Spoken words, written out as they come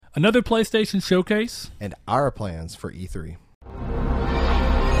Another PlayStation Showcase. And our plans for E3.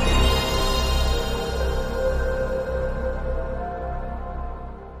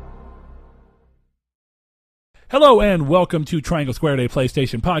 Hello and welcome to Triangle Squared, a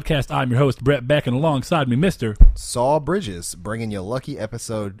PlayStation podcast. I'm your host, Brett Beck, and alongside me, Mr. Saul Bridges, bringing you lucky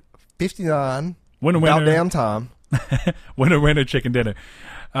episode 59. Winner, About damn time. winner, chicken dinner.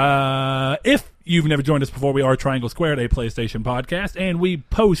 If you've never joined us before, we are Triangle Squared, a PlayStation podcast, and we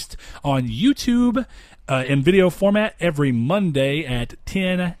post on YouTube in video format every Monday at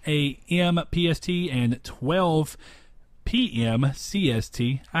 10 a.m. PST and 12 p.m.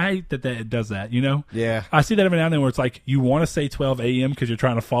 CST. I hate that it does that, you know? Yeah. I see that every now and then where it's like you want to say 12 a.m. because you're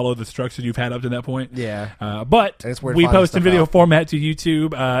trying to follow the structure you've had up to that point. Yeah. But we post in video out. format to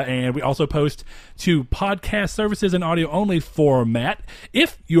YouTube, and we also post to podcast services and audio only format.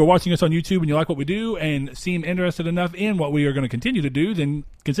 If you are watching us on YouTube and you like what we do and seem interested enough in what we are going to continue to do, then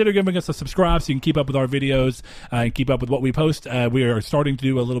consider giving us a subscribe so you can keep up with our videos and keep up with what we post. We are starting to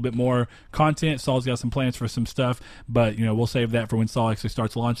do a little bit more content. Saul's got some plans for some stuff, but we'll save that for when Saul actually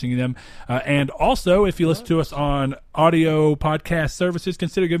starts launching them. And also, if you listen to us on audio podcast services,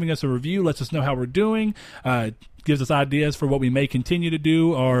 consider giving us a review. Lets us know how we're doing. Gives us ideas for what we may continue to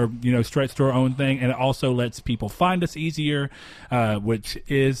do or, stretch to our own thing. And it also lets people find us easier, which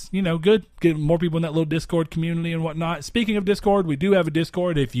is, good. Get more people in that little Discord community and whatnot. Speaking of Discord, we do have a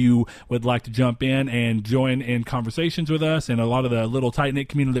Discord if you would like to jump in and join in conversations with us and a lot of the little tight-knit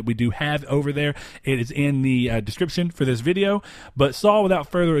community that we do have over there. It is in the description for this video. But Saul, without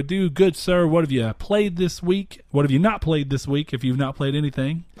further ado, good sir, what have you played this week? What have you not played this week if you've not played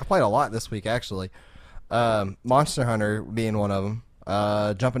anything? I played a lot this week, actually. Monster Hunter being one of them.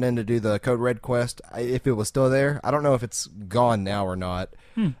 Jumping in to do the Code Red quest, if it was still there. I don't know if it's gone now or not.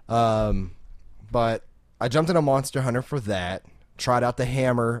 But I jumped into Monster Hunter for that. Tried out the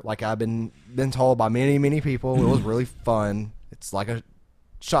hammer, like I've been told by many people. It was really fun. It's like a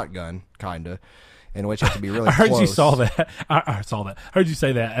shotgun, kind of, in which you have to be really I heard close. you saw that. I saw that. I heard you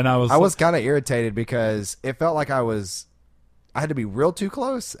say that, and I was kind of irritated because it felt like I had to be real too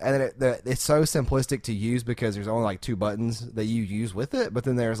close, and then it's so simplistic to use because there's only like two buttons that you use with it, but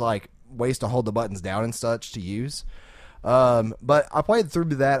then there's like ways to hold the buttons down and such to use. But I played through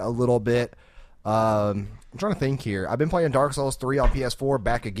that a little bit. I'm trying to think here. I've been playing Dark Souls 3 on PS4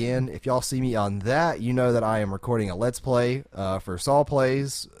 back again. If y'all see me on that, you know that I am recording a Let's Play for Saul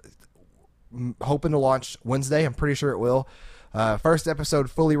Plays. Hoping to launch Wednesday. I'm pretty sure it will. First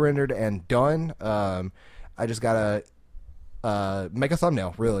episode fully rendered and done. I just gotta make a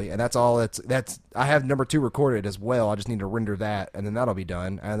thumbnail, really, and that's all. That's I have number 2 recorded as well. I just need to render that, and then that'll be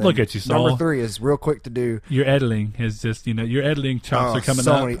done. And then look at you, Saul. Number 3 is real quick to do. Your editing is just, your editing chops are coming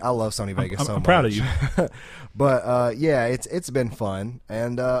up. I love Sony Vegas. I'm proud of you. But yeah, it's been fun,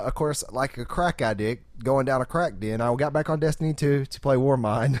 and of course, like a crack addict going down a crack den, I got back on Destiny 2 to play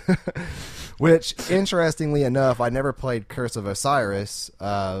Warmind, which, interestingly enough, I never played Curse of Osiris.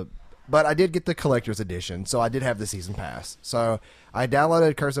 But I did get the collector's edition, so I did have the season pass. So I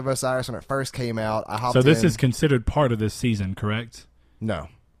downloaded Curse of Osiris when it first came out. I hopped in. So this is considered part of this season, correct? No.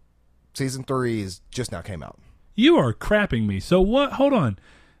 Season 3 just now came out. You are crapping me. So what? Hold on.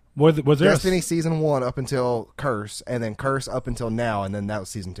 Was there Destiny Season 1 up until Curse, and then Curse up until now, and then that was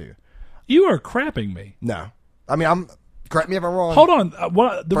Season 2. You are crapping me. No. I mean, correct me if I'm wrong. Hold on.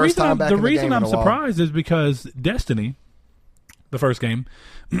 The reason I'm surprised is because Destiny, the first game,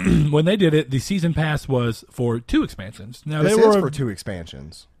 when they did it, the season pass was for 2 expansions. Now this they were for 2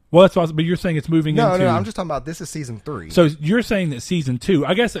 expansions. Well, that's possible, but you're saying it's moving into... No, I'm just talking about this is Season 3. So you're saying that Season 2,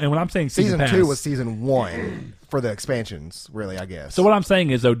 I guess, and when I'm saying Season pass... Season 2 was Season 1 for the expansions, really, I guess. So what I'm saying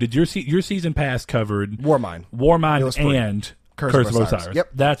is, though, did your Season pass covered... Warmind and Curse of Osiris.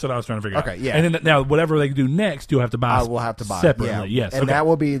 Yep. That's what I was trying to figure out. Okay, yeah. And then now, whatever they do next, you'll have to buy... I will have to buy separately, yeah. Yes. And that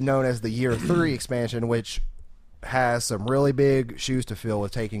will be known as the Year 3 expansion, which has some really big shoes to fill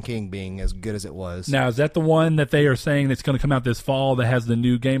with Taken King being as good as it was. Now, is that the one that they are saying that's going to come out this fall that has the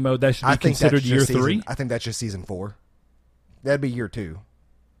new game mode? That should be considered Year 3? I think that's just Season 4. That'd be Year 2.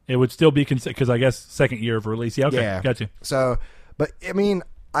 It would still be considered, because I guess second year of release. Yeah, okay, yeah. Gotcha. So, but, I mean,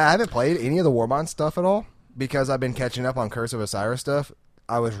 I haven't played any of the Warmind stuff at all because I've been catching up on Curse of Osiris stuff.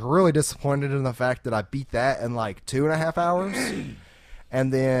 I was really disappointed in the fact that I beat that in like 2.5 hours.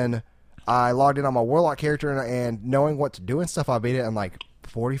 And then I logged in on my Warlock character, and knowing what to do and stuff, I beat it in like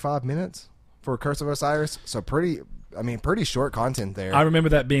 45 minutes for Curse of Osiris. So pretty short content there. I remember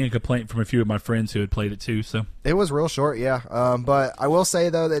that being a complaint from a few of my friends who had played it too. So it was real short, yeah. But I will say,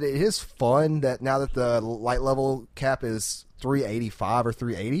 though, that it is fun that now that the light level cap is 385 or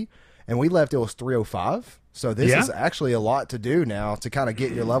 380, and we left it was 305. So this is actually a lot to do now to kind of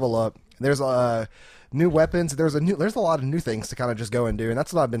get your level up. There's new weapons. There's a lot of new things to kind of just go and do, and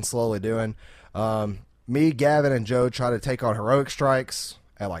that's what I've been slowly doing. Me, Gavin, and Joe try to take on heroic strikes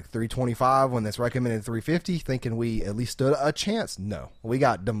at like 325 when it's recommended 350, thinking we at least stood a chance. No, we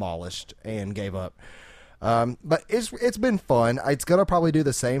got demolished and gave up. But it's been fun. It's gonna probably do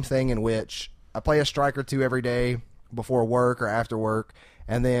the same thing in which I play a strike or two every day before work or after work,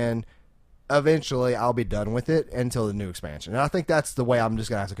 and then eventually I'll be done with it until the new expansion. And I think that's the way I'm just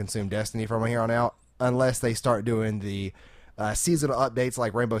gonna have to consume Destiny from here on out, unless they start doing the seasonal updates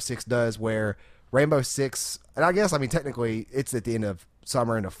like Rainbow Six does, where Rainbow Six, and I guess, I mean, technically it's at the end of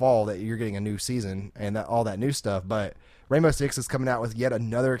summer into fall that you're getting a new season and all that new stuff, but Rainbow Six is coming out with yet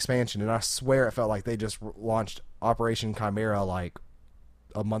another expansion, and I swear it felt like they just launched Operation Chimera like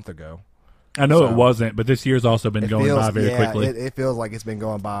a month ago. I know it wasn't, but this year's also been going by very quickly. It feels like it's been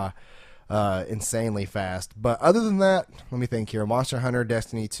going by insanely fast. But other than that, let me think here. Monster Hunter,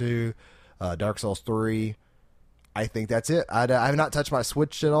 Destiny 2, Dark Souls 3. I think that's it. I have not touched my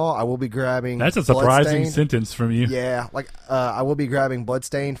Switch at all. I will be grabbing That's a surprising sentence from you. Yeah, I will be grabbing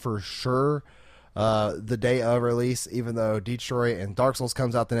Bloodstained for sure the day of release, even though Detroit and Dark Souls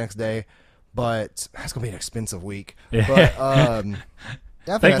comes out the next day. But that's going to be an expensive week. Yeah.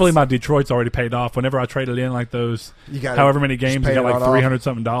 But thankfully, my Detroit's already paid off. Whenever I traded in like those, however many games, I got like $300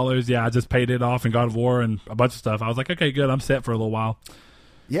 something. Yeah, I just paid it off in God of War and a bunch of stuff. I was like, okay, good. I'm set for a little while.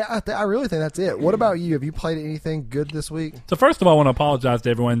 Yeah, I really think that's it. What about you? Have you played anything good this week? So first of all, I want to apologize to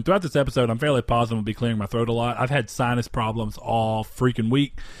everyone. Throughout this episode, I'm fairly positive I'll be clearing my throat a lot. I've had sinus problems all freaking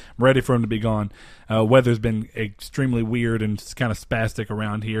week. I'm ready for them to be gone. Weather's been extremely weird and kind of spastic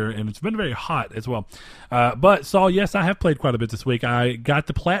around here, and it's been very hot as well. But Saul, yes, I have played quite a bit this week. I got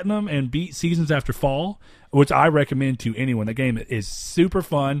the Platinum and beat Seasons After Fall, which I recommend to anyone. The game is super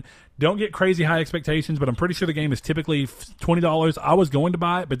fun. Don't get crazy high expectations, but I'm pretty sure the game is typically $20. I was going to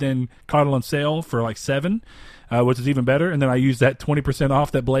buy it, but then caught it on sale for like $7, which is even better. And then I used that 20%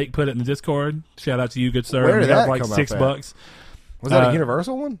 off that Blake put it in the Discord. Shout out to you, good sir. Where did that like come $6. Was that a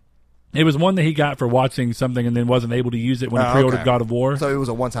Universal one? It was one that he got for watching something and then wasn't able to use it when he pre-ordered God of War. So it was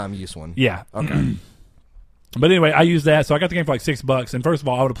a one-time use one. Yeah. Okay. But anyway, I used that, so I got the game for like $6. And first of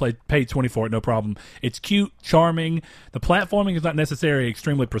all, I would have paid $20 for it, no problem. It's cute, charming. The platforming is not necessarily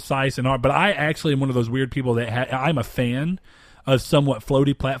extremely precise and hard, but I actually am one of those weird people that I'm a fan of somewhat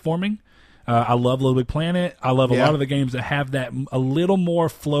floaty platforming. I love Little Big Planet. I love a lot of the games that have that a little more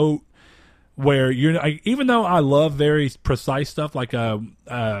float, where even though I love very precise stuff like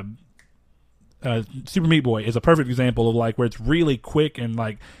Super Meat Boy is a perfect example of like where it's really quick and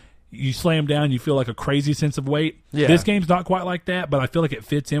like you slam down, you feel like a crazy sense of weight. Yeah. This game's not quite like that, but I feel like it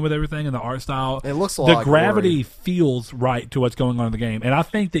fits in with everything and the art style. It looks a lot the like gravity Ori. feels right to what's going on in the game, and I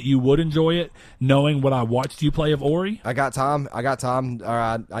think that you would enjoy it knowing what I watched you play of Ori. I got time.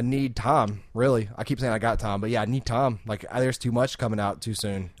 I need time. Really, I keep saying I got time, but yeah, I need time. Like there's too much coming out too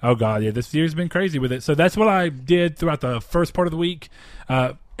soon. Oh god, yeah, this year's been crazy with it. So that's what I did throughout the first part of the week.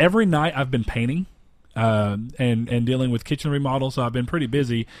 Every night I've been painting. And dealing with kitchen remodels, so I've been pretty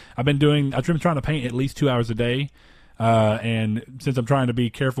busy. I've been trying to paint at least 2 hours a day, and since I'm trying to be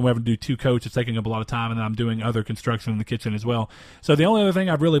careful, we have to do 2 coats. It's taking up a lot of time, and then I'm doing other construction in the kitchen as well. So the only other thing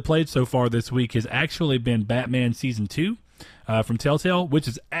I've really played so far this week has actually been Batman Season 2 from Telltale, which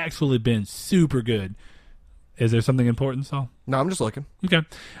has actually been super good. Is there something important, Saul? No, I'm just looking. Okay.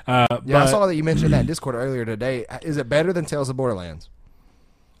 I saw that you mentioned that in Discord earlier today. Is it better than Tales of Borderlands?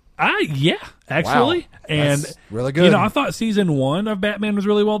 Yeah, actually. Wow. And that's really good. I thought season 1 of Batman was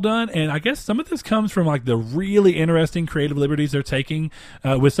really well done, and I guess some of this comes from like the really interesting creative liberties they're taking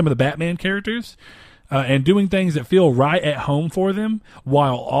with some of the Batman characters, and doing things that feel right at home for them,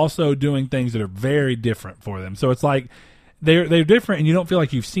 while also doing things that are very different for them. So it's like they're different, and you don't feel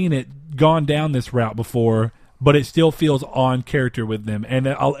like you've seen it gone down this route before, but it still feels on character with them. And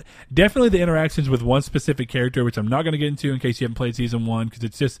definitely the interactions with one specific character, which I'm not going to get into in case you haven't played season 1, because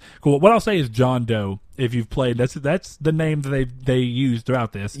it's just cool. What I'll say is John Doe. If you've played, that's the name that they use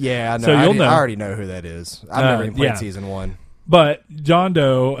throughout this. Yeah, I know. So you'll know. I already know who that is. I've never even played season 1. But John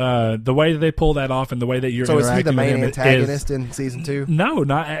Doe, the way that they pull that off and the way that you're interacting with him. So is he the main antagonist in season 2? No,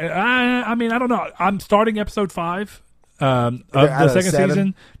 not. I mean, I don't know. I'm starting episode 5. Of the second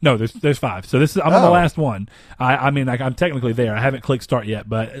season. No, there's 5. So I'm on the last one. I mean, I'm technically there. I haven't clicked start yet,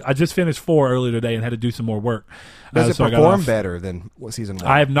 but I just finished 4 earlier today and had to do some more work. Does it perform better than season 1?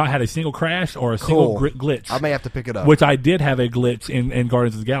 I have not had a single crash or a single glitch. I may have to pick it up. Which I did have a glitch in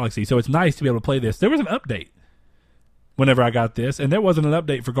Guardians of the Galaxy, so it's nice to be able to play this. There was an update whenever I got this, and there wasn't an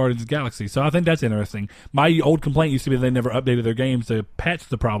update for Guardians of the Galaxy. So I think that's interesting. My old complaint used to be they never updated their games to patch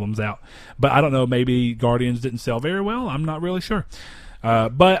the problems out. But I don't know, maybe Guardians didn't sell very well. I'm not really sure.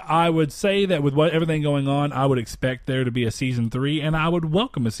 But I would say that with everything going on, I would expect there to be a Season 3, and I would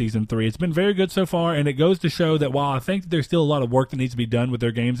welcome a Season 3. It's been very good so far, and it goes to show that while I think that there's still a lot of work that needs to be done with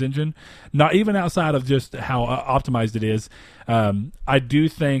their games engine, not even outside of just how optimized it is, I do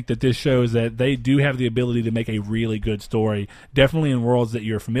think that this shows that they do have the ability to make a really good story, definitely in worlds that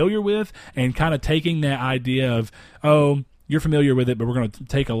you're familiar with, and kind of taking that idea of, you're familiar with it, but we're going to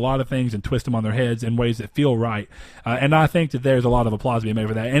take a lot of things and twist them on their heads in ways that feel right. And I think that there's a lot of applause being made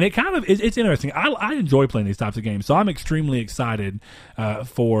for that. And it kind of it's interesting. I enjoy playing these types of games, so I'm extremely excited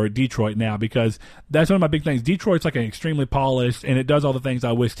for Detroit now, because that's one of my big things. Detroit's like an extremely polished, and it does all the things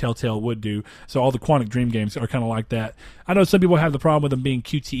I wish Telltale would do. So all the Quantic Dream games are kind of like that. I know some people have the problem with them being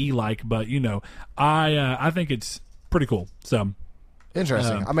QTE-like, but I think it's pretty cool. So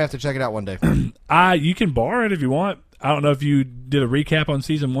Interesting. I'm gonna have to check it out one day. You can borrow it if you want. I don't know if you did a recap on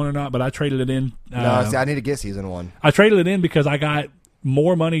Season 1 or not, but I traded it in. No, see, I need to get Season 1. I traded it in because I got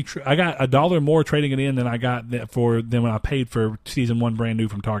more money. I got $1 more trading it in than I got than when I paid for Season 1 brand new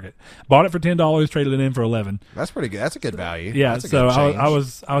from Target. Bought it for $10, traded it in for $11. That's pretty good. That's a good value. Yeah, That's a so good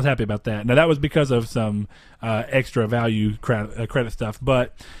change. I was happy about that. Now that was because of some extra value credit stuff,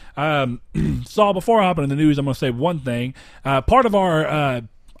 but Saul, before I hop into the news, I'm going to say one thing. Part of our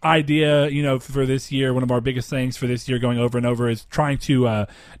idea, for this year, one of our biggest things for this year going over and over is trying to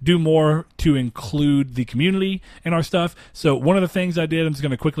do more to include the community in our stuff. So one of the things I did, I'm just going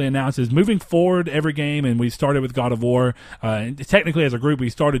to quickly announce, is moving forward every game, and we started with God of War. Technically, as a group,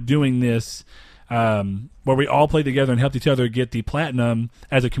 we started doing this where we all played together and helped each other get the platinum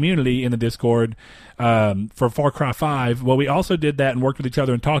as a community in the Discord for Far Cry 5. Well, we also did that and worked with each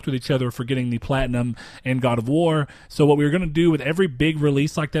other and talked with each other for getting the platinum in God of War. So what we were going to do with every big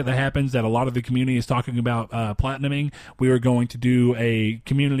release like that happens, that a lot of the community is talking about platinuming, we were going to do a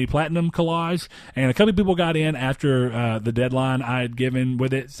community platinum collage. And a couple of people got in after the deadline I had given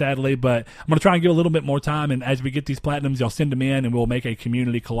with it, sadly. But I'm going to try and give a little bit more time. And as we get these platinums, y'all send them in and we'll make a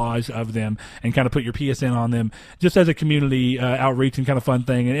community collage of them and kind of put your PSN on them just as a community outreach and kind of fun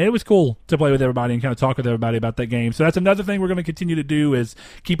thing. And it was cool to play with everybody and kind of talk with everybody about that game. So that's another thing we're going to continue to do, is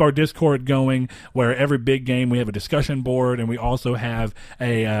keep our Discord going, where every big game we have a discussion board, and we also have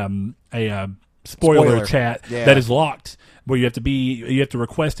a spoiler chat that is locked, where you have to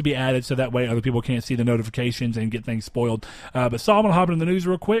request to be added, so that way other people can't see the notifications and get things spoiled. But Saul, I'm going to hop into the news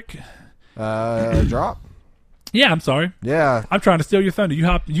real quick. Drop. Yeah, I'm sorry. Yeah. I'm trying to steal your thunder.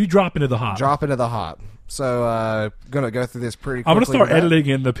 You drop into the hop. Drop into the hop. So, gonna go through this pretty quickly. I'm gonna start editing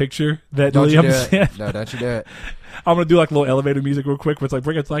in the picture that Don't Liam you do it. sent. No, don't you do it. I'm gonna do like a little elevator music real quick, where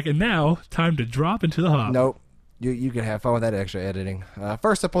it's like, and now time to drop into the hop. Nope. You can have fun with that extra editing.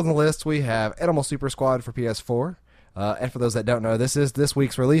 First up on the list, we have Animal Super Squad for PS4. And for those that don't know, this is this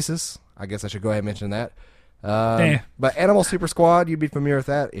week's releases. I guess I should go ahead and mention that. But Animal Super Squad, you'd be familiar with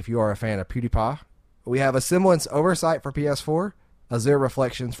that if you are a fan of PewDiePie. We have A Semblance Oversight for PS4, Azure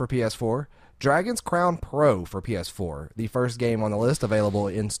Reflections for PS4, Dragon's Crown Pro for PS4, the first game on the list available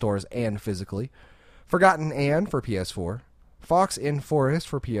in stores and physically, Forgotten Anne for PS4, Fox in Forest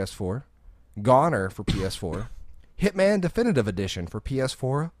for PS4, Goner for PS4, Hitman Definitive Edition for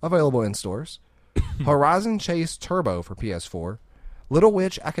PS4, available in stores, Horizon Chase Turbo for PS4, Little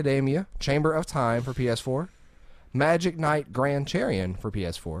Witch Academia Chamber of Time for PS4, Magic Knight Grand Charion for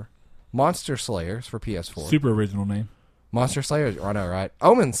PS4, Monster Slayers for PS4. Super original name. Monster Slayers, I know, right?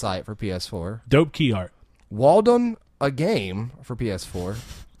 Omen Sight for PS4. Dope key art. Walden a Game for PS4.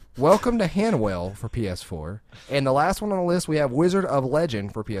 Welcome to Hanwell for PS4. And the last one on the list, we have Wizard of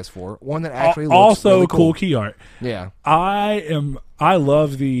Legend for PS4. One that actually looks also really cool key art. Yeah. I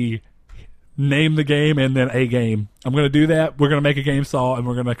love the name the game and then a game. I'm going to do that. We're going to make a game, Saul, and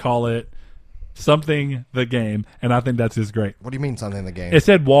we're going to call it something the game, and I think that's just great. What do you mean something the game? It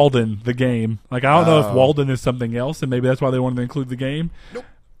said Walden the game. Like, I don't know if Walden is something else, and maybe that's why they wanted to include the game. Nope.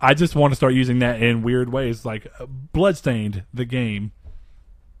 I just want to start using that in weird ways, like Bloodstained the game.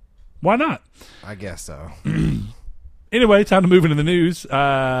 Why not? I guess so. Anyway, time to move into the news.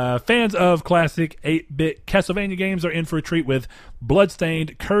 Fans of classic 8-bit Castlevania games are in for a treat with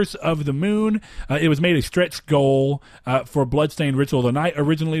Bloodstained Curse of the Moon. It was made a stretch goal for Bloodstained Ritual of the Night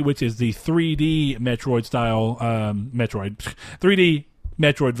originally, which is the 3D Metroid style 3D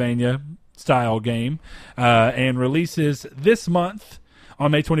Metroidvania style game, and releases this month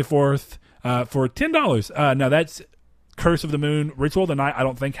on May 24th for $10. Now that's Curse of the Moon. Ritual of the Night I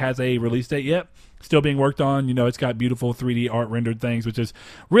don't think has a release date yet. Still being worked on. It's got beautiful 3D art rendered things, which is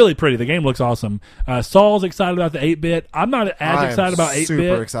really pretty. The game looks awesome. Saul's excited about the 8-bit. I'm not as excited about 8-bit.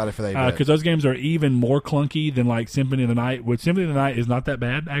 Super excited for the 8-bit. Because those games are even more clunky than like Symphony of the Night, which Symphony of the Night is not that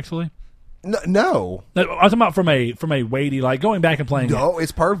bad, actually. No. I'm talking about from a weighty, like going back and playing No,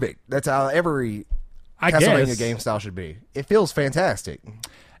 it's perfect. That's how every Castlevania game style should be. It feels fantastic.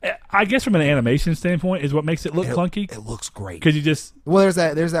 I guess from an animation standpoint is what makes it look clunky. It looks great because you just there's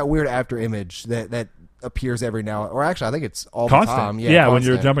that weird after image that appears every now, or actually I think it's all constant. the time. Yeah, when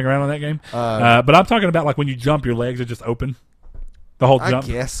you're jumping around on that game. But I'm talking about like when you jump, your legs are just open. The whole jump. I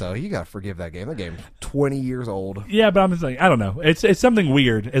guess so. You gotta forgive that game. That game's 20 years old. Yeah, but I'm just saying, I don't know. It's something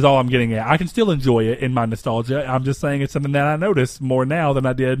weird is all I'm getting at. I can still enjoy it in my nostalgia. I'm just saying it's something that I notice more now than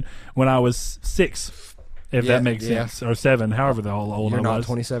I did when I was 6. If that makes sense, or 7, however the old I was. You're not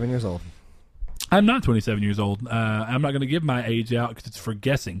 27 years old. I'm not 27 years old. I'm not going to give my age out because it's for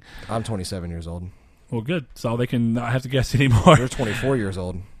guessing. I'm 27 years old. Well, good. So they can not have to guess anymore. You're 24 years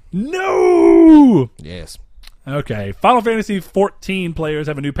old. No! Yes. Okay. Final Fantasy 14 players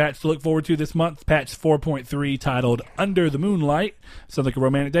have a new patch to look forward to this month. Patch 4.3 titled Under the Moonlight. Sounds like a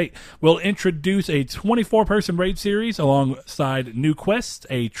romantic date. Will introduce a 24-person raid series alongside new quests,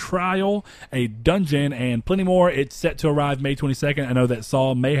 a trial, a dungeon, and plenty more. It's set to arrive May 22nd. I know that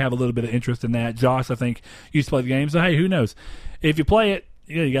Saul may have a little bit of interest in that. Josh, I think, used to play the game. So, hey, who knows? If you play it,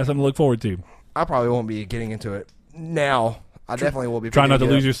 you got something to look forward to. I probably won't be getting into it now. I definitely will be. Try not to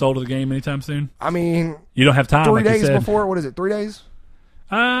lose your soul to the game anytime soon. I mean, you don't have time. 3 days before. What is it? 3 days?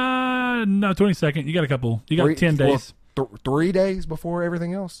 No, 22nd. You got a couple. You got 10 days. 3 days before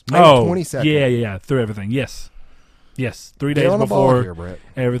everything else. May 22nd. Yeah. Through everything. Yes. 3 days before here,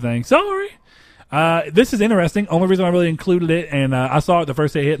 everything. Sorry. This is interesting. Only reason I really included it, and I saw it the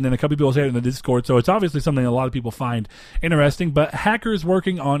first day it hit, and then a couple people shared it in the Discord, so it's obviously something a lot of people find interesting. But hackers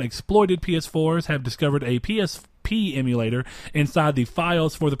working on exploited PS4s have discovered a PSP emulator inside the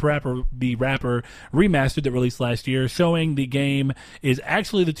files for the Rapper Remastered that released last year, showing the game is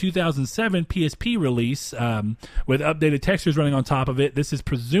actually the 2007 PSP release with updated textures running on top of it. This is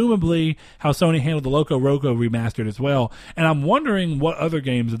presumably how Sony handled the Loco Roco Remastered as well. And I'm wondering what other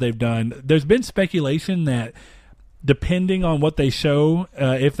games that they've done. There's been speculation that depending on what they show,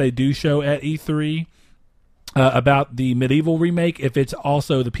 if they do show at E3, about the Medieval remake, if it's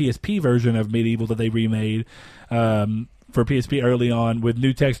also the PSP version of Medieval that they remade for PSP early on with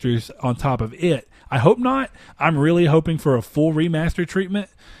new textures on top of it. I hope not. I'm really hoping for a full remaster treatment,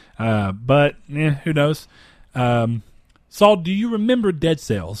 but who knows. Saul, do you remember Dead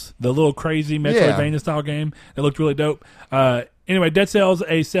Cells, the little crazy Metroidvania style game that looked really dope? Anyway, Dead Cells,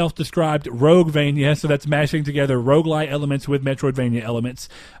 a self-described roguevania, so that's mashing together roguelite elements with Metroidvania elements,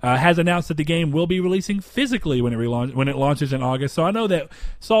 has announced that the game will be releasing physically when it launches in August. So I know that,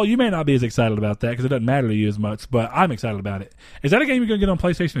 Saul, you may not be as excited about that because it doesn't matter to you as much, but I'm excited about it. Is that a game you're going to get on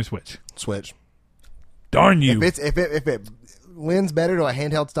PlayStation or Switch? Switch. Darn you. If it lends better to a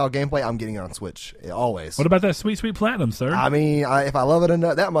handheld style gameplay, I'm getting it on Switch always. What about that sweet platinum, sir? I mean, if I love it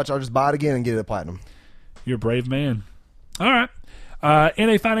enough that much, I'll just buy it again and get it at platinum. You're a brave man. All right. In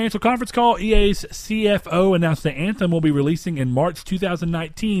a financial conference call, EA's CFO announced that Anthem will be releasing in March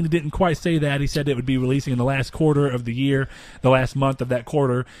 2019. He didn't quite say that. He said it would be releasing in the last quarter of the year, the last month of that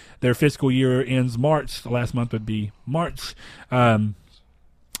quarter. Their fiscal year ends March. The last month would be March.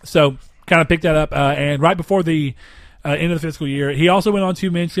 So kind of picked that up. And right before the end of the fiscal year, he also went on to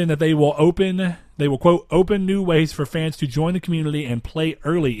mention that they will quote, open new ways for fans to join the community and play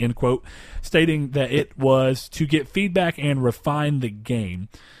early, end quote, stating that it was to get feedback and refine the game.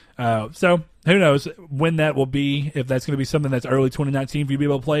 So who knows when that will be, if that's going to be something that's early 2019 for you to be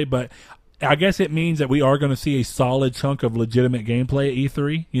able to play, but I guess it means that we are going to see a solid chunk of legitimate gameplay at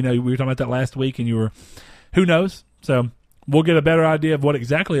E3. You know, we were talking about that last week, and who knows? So we'll get a better idea of what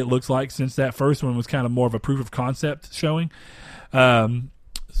exactly it looks like, since that first one was kind of more of a proof of concept showing.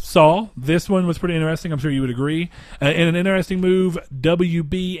 Saul, this one was pretty interesting. I'm sure you would agree. In an interesting move,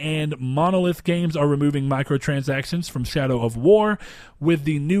 WB and Monolith Games are removing microtransactions from Shadow of War with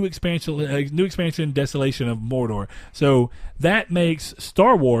the new expansion, Desolation of Mordor. So that makes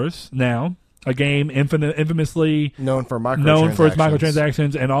Star Wars now a game infamously known for its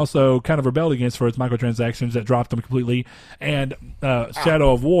microtransactions, and also kind of rebelled against for its microtransactions that dropped them completely. And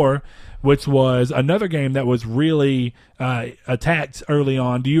Shadow of War, which was another game that was really attacked early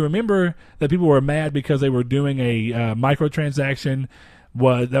on. Do you remember that people were mad because they were doing a microtransaction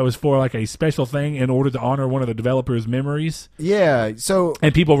that was for like a special thing in order to honor one of the developers' memories? Yeah,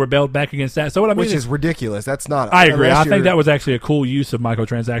 and people rebelled back against that. So what I mean is ridiculous. That's not. I agree. I think that was actually a cool use of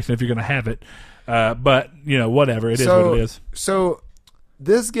microtransaction if you're going to have it. But whatever, it is what it is. So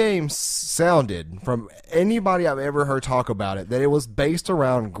this game sounded, from anybody I've ever heard talk about it, that it was based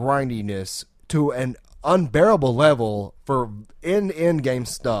around grindiness to an unbearable level for in game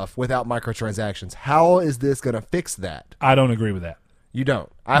stuff without microtransactions. How is this going to fix that? I don't agree with that. You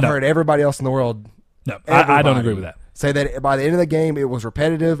don't. I've heard everybody else in the world. No, I don't agree with that. Say that by the end of the game, it was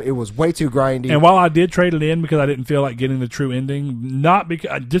repetitive. It was way too grindy. And while I did trade it in because I didn't feel like getting the true ending,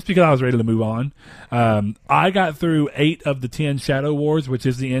 just because I was ready to move on, I got through 8 of the 10 Shadow Wars, which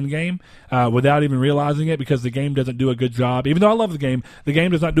is the end game, without even realizing it, because the game doesn't do a good job. Even though I love the game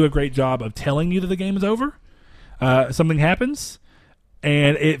does not do a great job of telling you that the game is over. Something happens.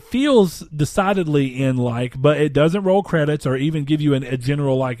 And it feels decidedly in-like, but it doesn't roll credits or even give you a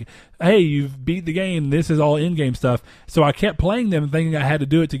general, like, hey, you've beat the game, this is all in-game stuff. So I kept playing them thinking I had to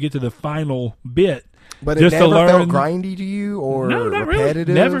do it to get to the final bit. But it never felt grindy to you or repetitive?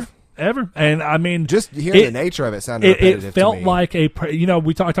 Really. Never, ever. And, I mean... just hearing the nature of it sounded repetitive it felt to me. like I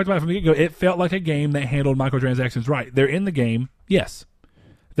talked about it from the get-go, it felt like a game that handled microtransactions right. They're in the game, yes.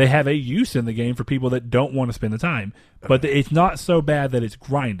 They have a use in the game for people that don't want to spend the time. But it's not so bad that it's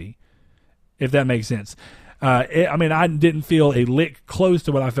grindy, if that makes sense. I didn't feel a lick close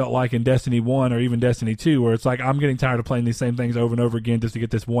to what I felt like in Destiny 1 or even Destiny 2, where it's like I'm getting tired of playing these same things over and over again just to get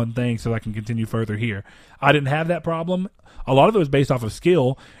this one thing so I can continue further here. I didn't have that problem. A lot of it was based off of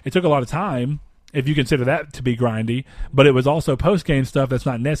skill. It took a lot of time, if you consider that to be grindy, but it was also post-game stuff that's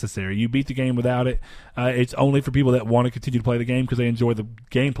not necessary. You beat the game without it. It's only for people that want to continue to play the game because they enjoy the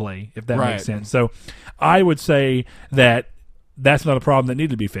gameplay, if that makes sense. So I would say that that's not a problem that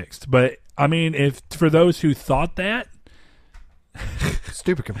needed to be fixed. But, I mean, if for those who thought that...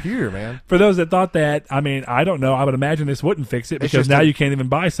 Stupid computer, man. For those that thought that, I mean, I don't know. I would imagine this wouldn't fix it because now you can't even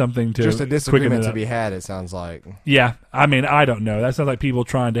buy something to just a disagreement to be had, it sounds like. Yeah. I mean, I don't know. That sounds like people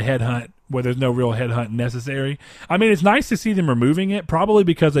trying to headhunt where there's no real headhunt necessary. I mean, it's nice to see them removing it, probably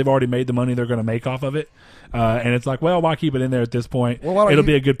because they've already made the money they're going to make off of it. And it's like, well, why keep it in there at this point? Well, it'll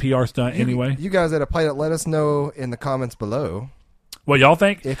be a good PR stunt anyway. You guys that have played it, let us know in the comments below. What y'all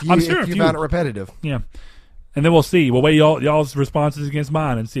think? I'm sure if you found it repetitive. Yeah. And then we'll see. We'll weigh y'all's responses against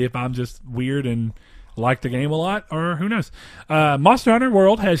mine and see if I'm just weird and like the game a lot, or who knows. Monster Hunter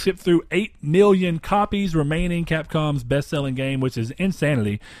World has shipped through 8 million copies, remaining Capcom's best-selling game, which is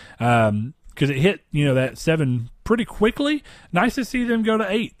insanity. Because it hit that 7 pretty quickly. Nice to see them go to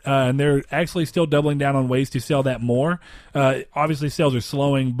 8. And they're actually still doubling down on ways to sell that more. Obviously, sales are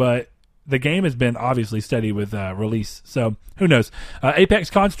slowing, but the game has been obviously steady with release, so who knows. Apex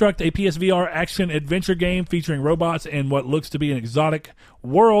Construct, a PSVR action-adventure game featuring robots in what looks to be an exotic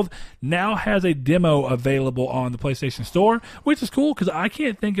world, now has a demo available on the PlayStation Store, which is cool because I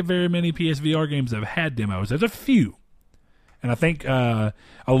can't think of very many PSVR games that have had demos. There's a few. And I think a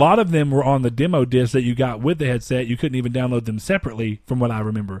lot of them were on the demo disc that you got with the headset. You couldn't even download them separately from what I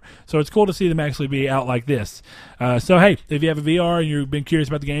remember. So it's cool to see them actually be out like this. So, hey, if you have a VR and you've been curious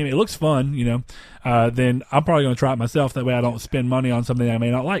about the game, it looks fun, then I'm probably going to try it myself. That way I don't spend money on something I may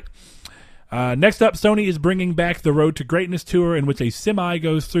not like. Next up, Sony is bringing back the Road to Greatness tour, in which a semi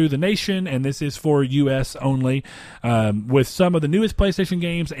goes through the nation, and this is for U.S. only, with some of the newest PlayStation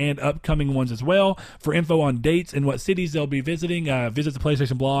games and upcoming ones as well. For info on dates and what cities they'll be visiting, visit the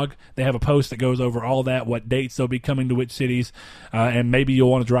PlayStation blog. They have a post that goes over all that, what dates they'll be coming to which cities, and maybe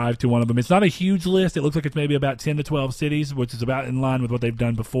you'll want to drive to one of them. It's not a huge list. It looks like it's maybe about 10 to 12 cities, which is about in line with what they've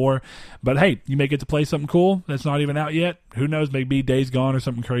done before. But hey, you may get to play something cool that's not even out yet. Who knows? Maybe Days Gone or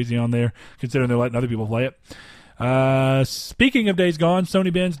something crazy on there, considering they're letting other people play it. Speaking of Days Gone,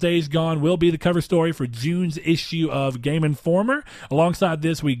 Sony Ben's Days Gone will be the cover story for June's issue of Game Informer. Alongside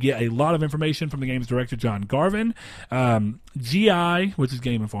this, we get a lot of information from the game's director, John Garvin. GI, which is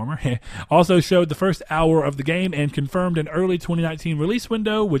Game Informer, also showed the first hour of the game and confirmed an early 2019 release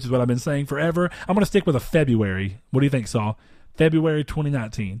window, which is what I've been saying forever. I'm going to stick with a February. What do you think, Saul? February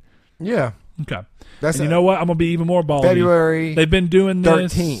 2019. Yeah. Okay. And you know what? I'm going to be even more ballsy. February They've been doing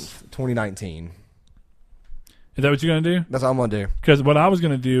this 13th, 2019. Is that what you're going to do? That's what I'm going to do. Because what I was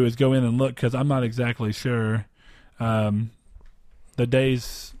going to do is go in and look, because I'm not exactly sure the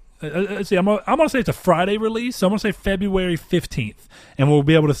days. Let's see, I'm going to say it's a Friday release, so I'm going to say February 15th, and we'll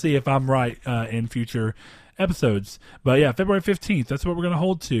be able to see if I'm right in future episodes. But yeah, February 15th, that's what we're going to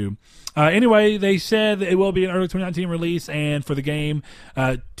hold to. Anyway, they said that it will be an early 2019 release, and for the game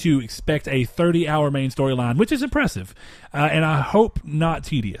to expect a 30-hour main storyline, which is impressive, and I hope not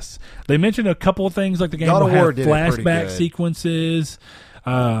tedious. They mentioned a couple of things, like the game will have flashback sequences,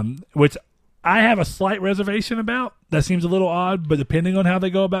 which I have a slight reservation about. That seems a little odd, but depending on how they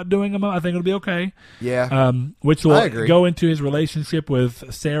go about doing them, I think it'll be okay. Yeah. Which will go into his relationship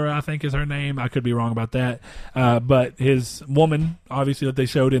with Sarah, I think is her name. I could be wrong about that. But his woman, obviously, that they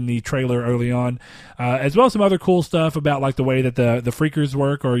showed in the trailer early on, as well as some other cool stuff about like the way that the freakers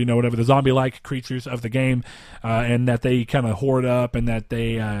work, or whatever, the zombie-like creatures of the game, and that they kind of hoard up, and that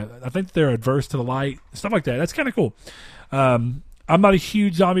they, I think they're adverse to the light, stuff like that. That's kind of cool. I'm not a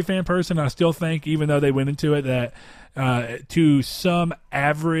huge zombie fan person. I still think, even though they went into it, that to some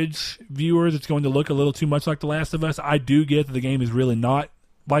average viewers, it's going to look a little too much like The Last of Us. I do get that the game is really not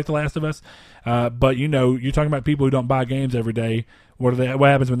like The Last of Us, but you're talking about people who don't buy games every day. What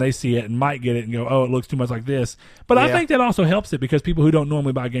happens when they see it and might get it and go, oh, it looks too much like this? But I think that also helps it, because people who don't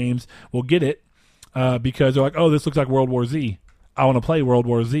normally buy games will get it because they're like, oh, this looks like World War Z. I want to play World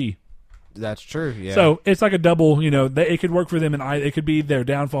War Z. That's true. Yeah. So it's like a double. It could work for them, and it could be their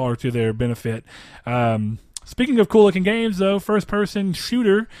downfall or to their benefit. Speaking of cool-looking games, though, first-person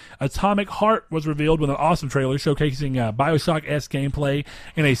shooter Atomic Heart was revealed with an awesome trailer showcasing Bioshock-esque gameplay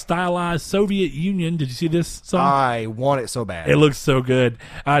in a stylized Soviet Union. Did you see this song? I want it so bad. It looks so good.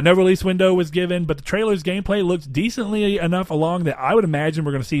 No release window was given, but the trailer's gameplay looks decently enough along that I would imagine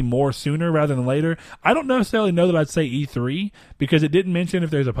we're going to see more sooner rather than later. I don't necessarily know that I'd say E3, because it didn't mention if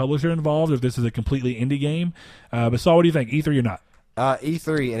there's a publisher involved or if this is a completely indie game. But Saul, what do you think? E3 or not?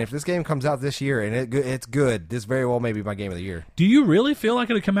 E3, and if this game comes out this year and it's good, this very well may be my game of the year. Do you really feel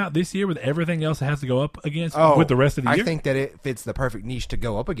like it'll come out this year with everything else it has to go up against with the rest of the year? I think that it fits the perfect niche to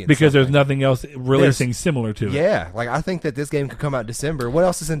go up against. Because there's nothing else releasing similar to it. Yeah, like I think that this game could come out in December. What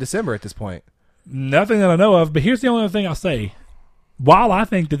else is in December at this point? Nothing that I know of, but here's the only other thing I'll say. While I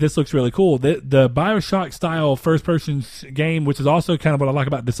think that this looks really cool, the Bioshock style first-person game, which is also kind of what I like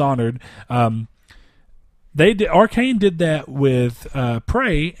about Dishonored, Arcane did that with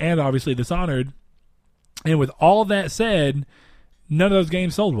Prey and obviously Dishonored, and with all that said, none of those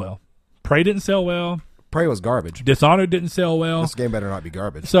games sold well. Prey didn't sell well. Prey was garbage. Dishonored didn't sell well. This game better not be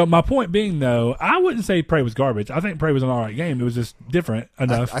garbage. So my point being, though, I wouldn't say Prey was garbage. I think Prey was an all right game. It was just different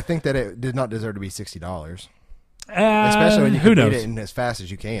enough. I think that it did not deserve to be $60, especially when you can beat it in as fast as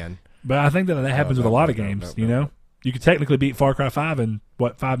you can. But I think that happens with a lot of games. You could technically beat Far Cry 5 in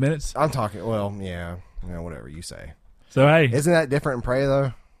 5 minutes. I'm talking. Well, yeah. Whatever you say. So hey, isn't that different in Prey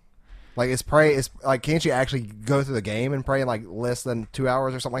though? Like is Prey like can't you actually go through the game and Prey in like less than 2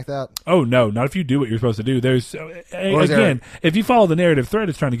 hours or something like that? Oh no, not if you do what you're supposed to do. There's again, if you follow the narrative thread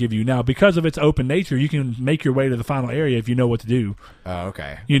it's trying to give you now, because of its open nature, you can make your way to the final area if you know what to do. Oh,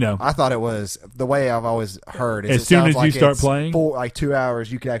 okay. I thought it was the way I've always heard. As soon as you start playing, 2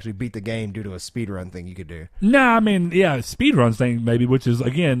 hours, you could actually beat the game due to a speedrun thing you could do. No, I mean, yeah, speedruns thing maybe, which is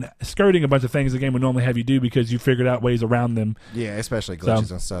again skirting a bunch of things the game would normally have you do because you figured out ways around them. Yeah, especially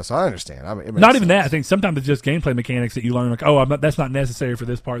glitches and stuff. So I understand. I mean, not even that. I think sometimes it's just gameplay mechanics that you learn. Like, oh, that's not necessary for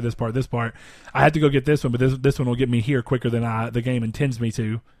this part. I have to go get this one, but this one will get me here quicker than the game intends me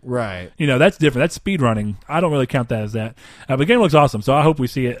to. Right. That's different. That's speed running. I don't really count that as that. But the game looks awesome, so I hope we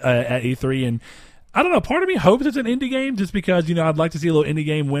see it at E3. And I don't know. Part of me hopes it's an indie game, just because I'd like to see a little indie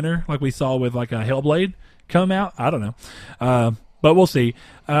game winner like we saw with like a Hellblade come out. I don't know. But we'll see.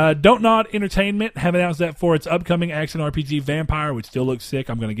 Don't Nod Entertainment have announced that for its upcoming action RPG Vampire, which still looks sick.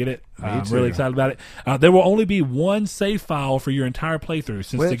 I'm going to get it. I'm really excited about it. There will only be one save file for your entire playthrough.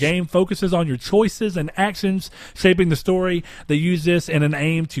 Since the game focuses on your choices and actions shaping the story, they use this in an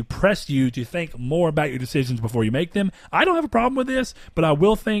aim to press you to think more about your decisions before you make them. I don't have a problem with this, but I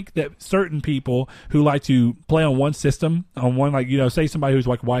will think that certain people who like to play on one system, on one, say somebody who's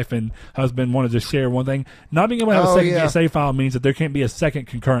like wife and husband want to just share one thing, not being able to have a second save file means that there can't be a second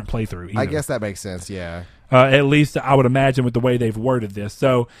concurrent playthrough either. I guess that makes sense, yeah. At least I would imagine with the way they've worded this.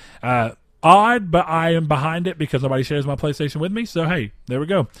 So, odd, but I am behind it because nobody shares my PlayStation with me. So, hey, there we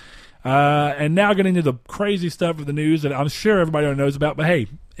go. And now getting into the crazy stuff of the news that I'm sure everybody already knows about, but hey,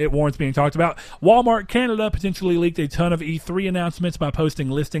 it warrants being talked about. Walmart Canada potentially leaked a ton of E3 announcements by posting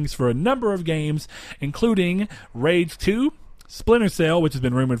listings for a number of games, including Rage 2, Splinter Cell, which has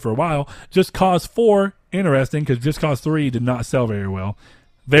been rumored for a while, Just Cause 4, interesting, because Just Cause 3 did not sell very well.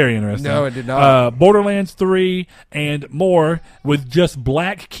 Very interesting. No, it did not. Borderlands 3 and more with just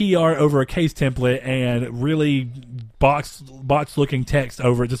black key art over a case template and really botched-looking text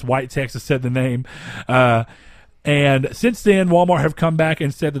over it, just white text that said the name. And since then, Walmart have come back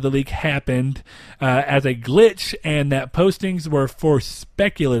and said that the leak happened as a glitch and that postings were for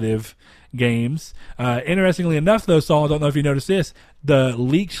speculative games. Interestingly enough, though, Saul, I don't know if you noticed this, the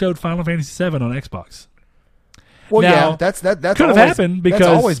leak showed Final Fantasy VII on Xbox. Well, now, yeah, that's could have happened because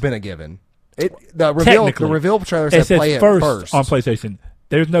that's always been a given. The reveal trailer said play it first on PlayStation.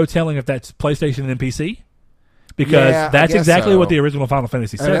 there's no telling if that's PlayStation and PC. Because Yeah, I that's guess exactly so. what the original Final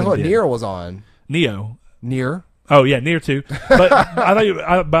Fantasy And that's VII what did. Nier was on. Neo. Nier. Oh yeah, Nier 2. But I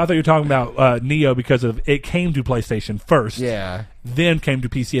thought you were talking about Neo because of it came to PlayStation first. Yeah. Then came to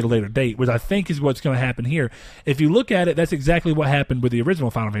PC at a later date, which I think is what's going to happen here. If you look at it, that's exactly what happened with the original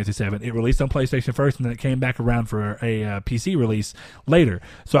Final Fantasy VII. It released on PlayStation first, and then it came back around for a PC release later.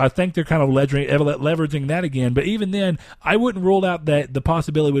 So I think they're kind of leveraging that again. But even then, I wouldn't rule out that the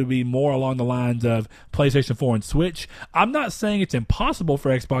possibility would be more along the lines of PlayStation 4 and Switch. I'm not saying it's impossible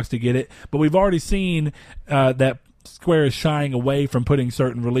for Xbox to get it, but we've already seen that Square is shying away from putting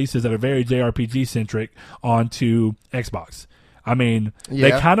certain releases that are very JRPG centric onto Xbox. I mean, they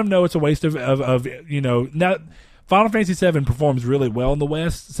Yeah. kind of know it's a waste of now Final Fantasy VII performs really well in the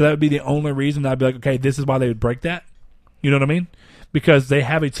West, so that would be the only reason I'd be like, okay, this is why they would break that. You know what I mean? Because they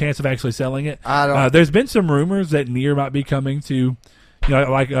have a chance of actually selling it. I don't- There's been some rumors that Nier might be coming to,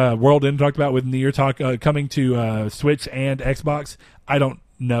 like World End talked about with Nier coming to Switch and Xbox. I don't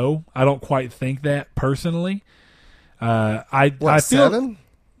know. I don't quite think that personally. I feel 7?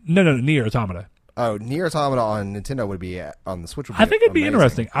 no Nier Automata. Oh, Nier Automata on Nintendo would be on the Switch. Would be I think it'd be amazing.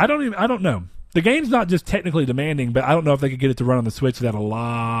 interesting. I don't know. The game's not just technically demanding, but I don't know if they could get it to run on the Switch without a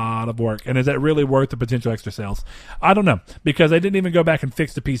lot of work. And is that really worth the potential extra sales? I don't know, because they didn't even go back and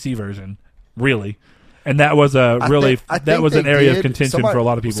fix the PC version, really. And that was I think an they area of did. contention Somebody- for a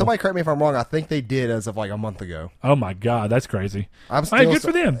lot of people. Somebody correct me if I'm wrong. I think they did as of like a month ago. Oh my God, that's crazy. I'm All right, good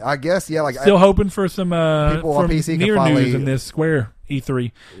for them. I guess, yeah. Like Still hoping for some People on from PC can Nier finally- news in this Square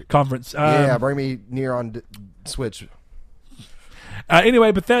E3 conference. yeah, bring me Nier on Switch.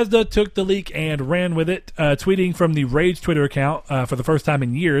 Anyway, Bethesda took the leak and ran with it, tweeting from the Rage Twitter account for the first time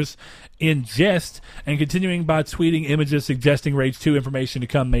in years in jest, and continuing by tweeting images suggesting Rage 2 information to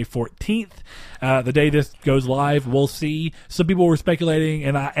come May 14th. The day this goes live, we'll see. Some people were speculating,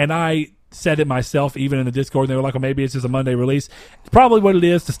 and I said it myself, even in the Discord, and they were like, well, maybe it's just a Monday release. It's probably what it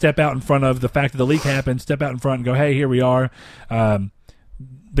is, to step out in front of the fact that the leak happened, step out in front and go, hey, here we are.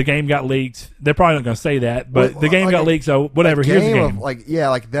 The game got leaked. They're probably not going to say that, but the game got leaked, so whatever. Here's the game.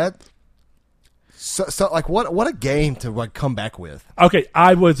 Like that. So like what a game to like come back with. Okay,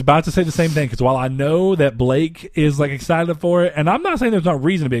 I was about to say the same thing, because while I know that Blake is like excited for it, and I'm not saying there's not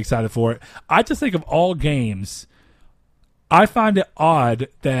reason to be excited for it, I just think of all games, I find it odd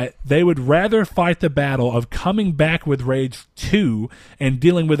that they would rather fight the battle of coming back with Rage 2 and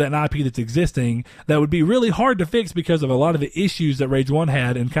dealing with an IP that's existing that would be really hard to fix because of a lot of the issues that Rage 1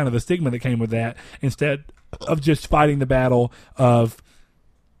 had and kind of the stigma that came with that, instead of just fighting the battle of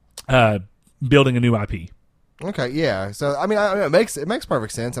building a new IP. Okay, yeah. So I mean, it makes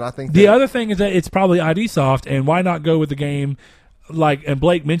perfect sense, and I think The other thing is that it's probably ID Soft, and why not go with the game like, and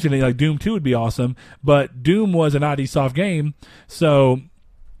Blake mentioned it, like Doom 2 would be awesome, but Doom was an ID Soft game, so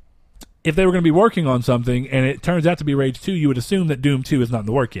if they were going to be working on something and it turns out to be Rage 2, you would assume that Doom 2 is not in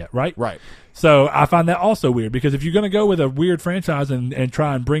the work yet, right? Right. So I find that also weird, because if you're going to go with a weird franchise and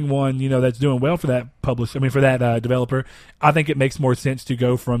try and bring one, that's doing well for that for that developer, I think it makes more sense to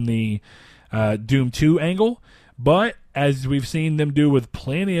go from the Doom 2 angle. But as we've seen them do with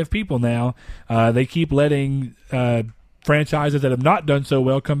plenty of people now, they keep letting franchises that have not done so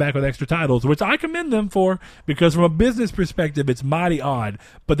well come back with extra titles, which I commend them for, because from a business perspective, it's mighty odd.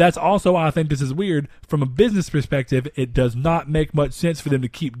 But that's also why I think this is weird. From a business perspective, it does not make much sense for them to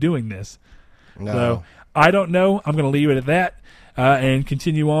keep doing this. No. So I don't know. I'm going to leave it at that and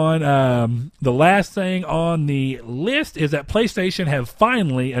continue on. The last thing on the list is that PlayStation have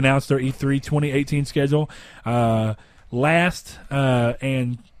finally announced their E3 2018 schedule. Last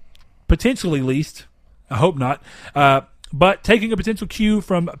and potentially least, I hope not, but taking a potential cue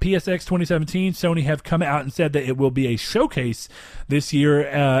from PSX 2017, Sony have come out and said that it will be a showcase this year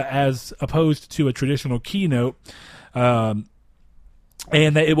as opposed to a traditional keynote.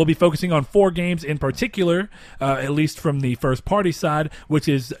 And that it will be focusing on 4 games in particular, at least from the first-party side, which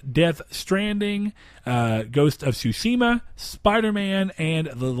is Death Stranding, Ghost of Tsushima, Spider-Man, and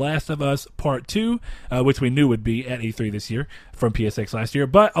The Last of Us Part 2, which we knew would be at E3 this year from PSX last year.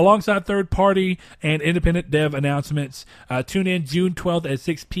 But alongside third-party and independent dev announcements, tune in June 12th at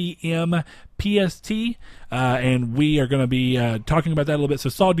 6 p.m. PST, and we are going to be talking about that a little bit. So,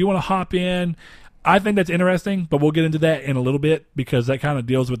 Saul, do you want to hop in? I think that's interesting, but we'll get into that in a little bit, because that kind of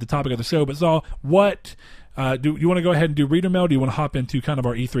deals with the topic of the show. But Saul, what do you want to go ahead and do reader mail? Or do you want to hop into kind of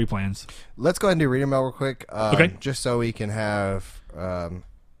our E3 plans? Let's go ahead and do reader mail real quick, Okay. just so we can have a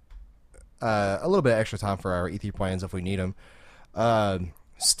little bit of extra time for our E3 plans if we need them.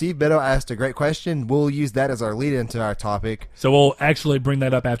 Steve Bitto asked a great question. We'll use that as our lead into our topic. So we'll actually bring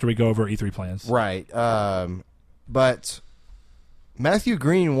that up after we go over E3 plans. Right. But Matthew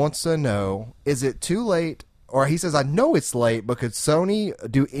Green wants to know, is it too late? Or he says, I know it's late, but could Sony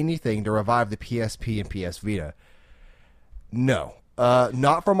do anything to revive the PSP and PS Vita? No.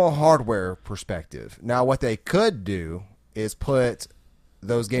 Not from a hardware perspective. Now, what they could do is put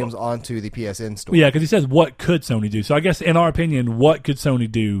those games onto the PSN store. Yeah, because he says, what could Sony do? So I guess, in our opinion, what could Sony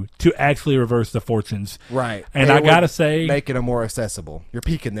do to actually reverse the fortunes? Right. And I got to say... make it a more accessible. You're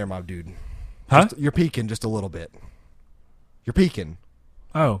peeking there, my dude. Huh? You're peeking just a little bit. You're peeking.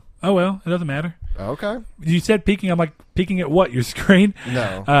 Oh, well, it doesn't matter. Okay. You said peeking. I'm like, peeking at what? Your screen?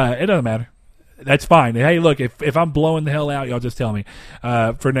 No. It doesn't matter. That's fine. Hey, look, if I'm blowing the hell out, y'all just tell me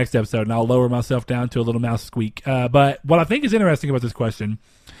for next episode, and I'll lower myself down to a little mouse squeak. But what I think is interesting about this question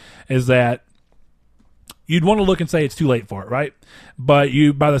is that you'd want to look and say it's too late for it, right? But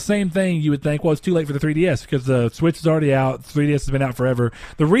by the same thing, you would think, well, it's too late for the 3DS because the Switch is already out. 3DS has been out forever.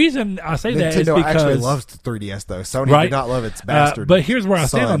 The reason I say that is because... actually loves the 3DS, though. Sony did not love its bastard But here's where I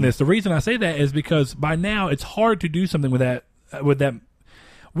stand son. on this. The reason I say that is because by now it's hard to do something with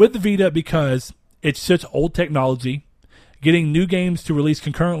the Vita because it's such old technology. Getting new games to release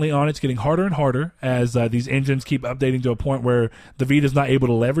concurrently on it's getting harder and harder as these engines keep updating to a point where the Vita is not able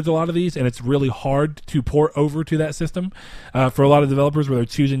to leverage a lot of these, and it's really hard to port over to that system for a lot of developers where they're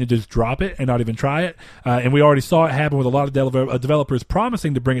choosing to just drop it and not even try it. And we already saw it happen with a lot of developers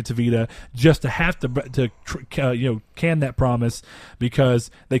promising to bring it to Vita just to have to can that promise because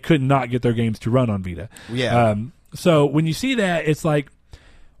they could not get their games to run on Vita. Yeah. So when you see that, it's like,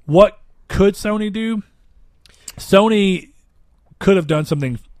 what could Sony do? Sony could have done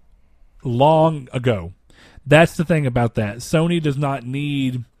something long ago. That's the thing about that. Sony does not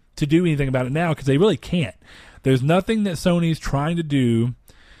need to do anything about it now because they really can't. There's nothing that Sony's trying to do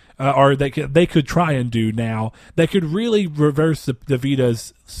or they could try and do now that could really reverse the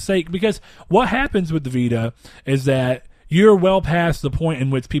Vita's sake, because what happens with the Vita is that you're well past the point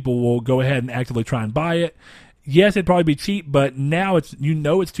in which people will go ahead and actively try and buy it. Yes, it'd probably be cheap, but now it's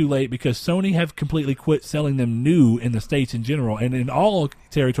too late because Sony have completely quit selling them new in the States in general and in all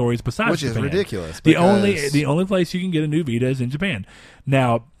territories besides Which is Japan. ridiculous. The only place you can get a new Vita is in Japan.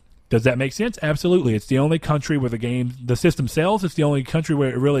 Now, does that make sense? Absolutely. It's the only country where the system sells. It's the only country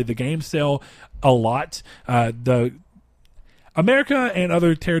where really the games sell a lot. America and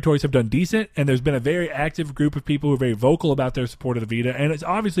other territories have done decent, and there's been a very active group of people who are very vocal about their support of the Vita, and it's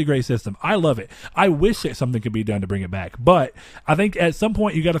obviously a great system. I love it. I wish that something could be done to bring it back, but I think at some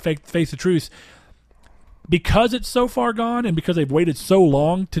point you got to face the truth. Because it's so far gone, and because they've waited so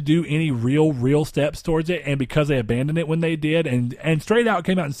long to do any real steps towards it, and because they abandoned it when they did, and straight out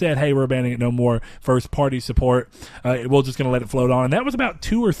came out and said, hey, we're abandoning it, no more first-party support, we're just going to let it float on. And that was about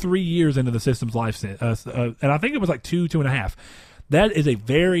 2 or 3 years into the system's life, and I think it was like 2.5. That is a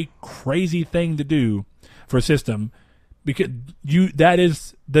very crazy thing to do for a system, because that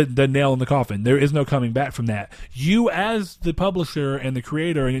is the nail in the coffin. There is no coming back from that. You, as the publisher and the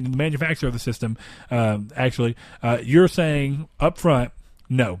creator and the manufacturer of the system, you're saying up front,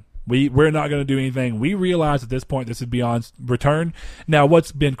 no, we're not going to do anything. We realize at this point this is beyond return. Now,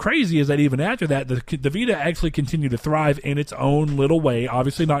 what's been crazy is that even after that, the Vita actually continued to thrive in its own little way.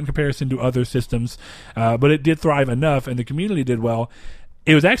 Obviously, not in comparison to other systems, but it did thrive enough, and the community did well.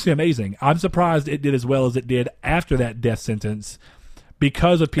 It was actually amazing. I'm surprised it did as well as it did after that death sentence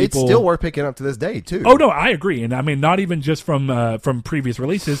because of people. It's still worth picking up to this day, too. Oh, no, I agree. And I mean, not even just from previous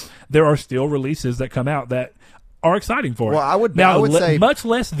releases. There are still releases that come out that are exciting for it. Well, I would say much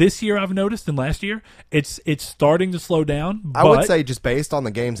less this year, I've noticed, than last year. It's starting to slow down. But I would say just based on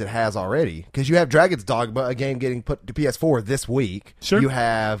the games it has already, because you have Dragon's Dogma, a game getting put to PS4 this week. Sure. You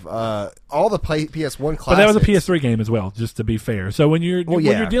have all the PS1 classics. But that was a PS3 game as well, just to be fair. So when you're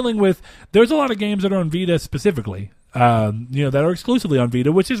dealing with, there's a lot of games that are on Vita specifically. That are exclusively on Vita,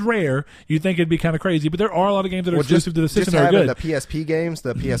 which is rare. You'd think it'd be kind of crazy, but there are a lot of games that are exclusive to the system that are good. The PSP games,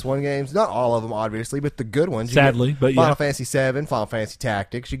 the PS1 games, not all of them, obviously, but the good ones. Sadly, but Final Fantasy VII, Final Fantasy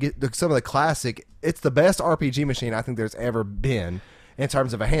Tactics. You get some of the classic. It's the best RPG machine I think there's ever been in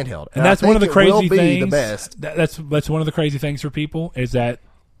terms of a handheld, and that's one of the crazy things. The best. That's one of the crazy things for people is that.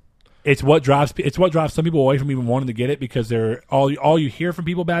 It's what drives some people away from even wanting to get it, because they're all you hear from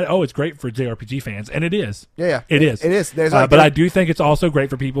people about it. Oh, it's great for JRPG fans, and it is. Yeah, it is. It is. But I do think it's also great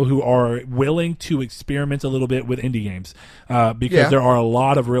for people who are willing to experiment a little bit with indie games, because there are a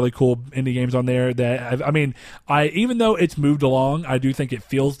lot of really cool indie games on there. That even though it's moved along, I do think it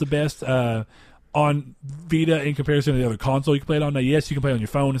feels the best on Vita in comparison to the other console you can play it on. Now, yes, you can play it on your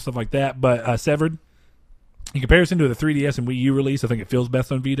phone and stuff like that, but Severed. In comparison to the 3DS and Wii U release, I think it feels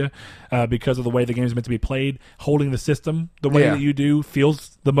best on Vita because of the way the game is meant to be played. Holding the system the way that you do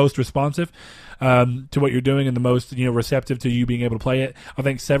feels the most responsive to what you're doing and the most receptive to you being able to play it. I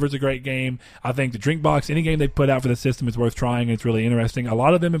think Sever's a great game. I think the Drinkbox, any game they put out for the system is worth trying, and it's really interesting. A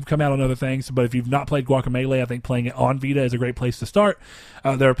lot of them have come out on other things, but if you've not played Guacamelee, I think playing it on Vita is a great place to start.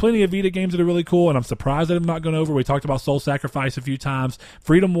 There are plenty of Vita games that are really cool, and I'm surprised that I'm not going over. We talked about Soul Sacrifice a few times.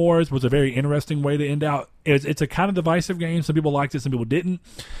 Freedom Wars was a very interesting way to end out. It's a kind of divisive game. Some people liked it, some people didn't.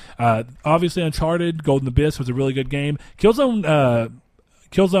 Obviously, Uncharted, Golden Abyss was a really good game. Killzone,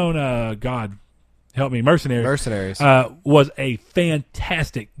 God, help me, Mercenaries was a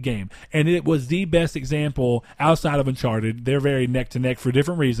fantastic game, and it was the best example outside of Uncharted. They're very neck to neck for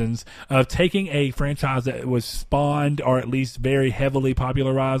different reasons of taking a franchise that was spawned or at least very heavily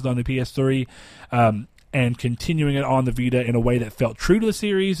popularized on the PS3 and continuing it on the Vita in a way that felt true to the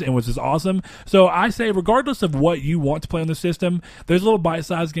series and was just awesome. So I say, regardless of what you want to play on the system, there's little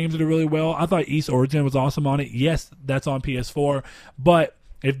bite-sized games that are really well. I thought East Origin was awesome on it. Yes, that's on PS4, but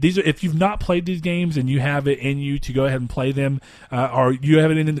if you've not played these games and you have it in you to go ahead and play them, or you have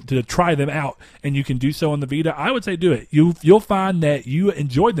it in to try them out, and you can do so on the Vita, I would say do it. You'll find that you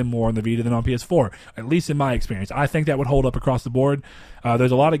enjoyed them more on the Vita than on PS4, at least in my experience. I think that would hold up across the board.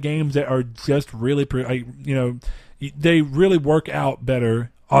 There's a lot of games that are just really, they really work out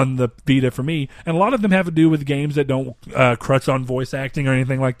better on the Vita for me, and a lot of them have to do with games that don't crutch on voice acting or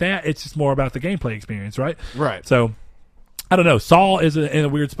anything like that. It's just more about the gameplay experience, right? Right. So I don't know. Saul is in a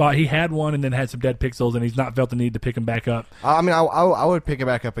weird spot. He had one and then had some dead pixels, and he's not felt the need to pick him back up. I mean, I would pick it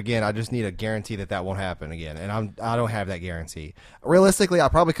back up again. I just need a guarantee that won't happen again, and I don't have that guarantee. Realistically, I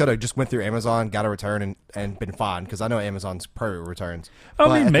probably could have just went through Amazon, got a return, and been fine, because I know Amazon's pro returns. I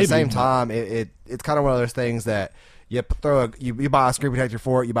mean, maybe. At the same time, it's kind of one of those things that you buy a screen protector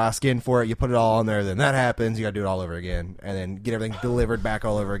for it, you buy a skin for it, you put it all on there, then that happens, you got to do it all over again, and then get everything delivered back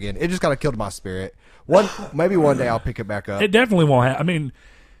all over again. It just kind of killed my spirit. Maybe one day I'll pick it back up. It definitely won't happen. I mean,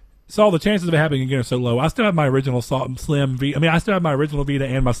 Saul, the chances of it happening again are so low. I still have my original Slim Vita. I mean, I still have my original Vita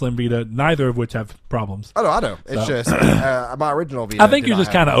and my Slim Vita, neither of which have problems. I know. It's just my original Vita. I think you're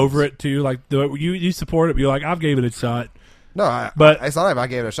just kind of over it too. Like you support it, but you're like, I've gave it a shot. No, but it's not if I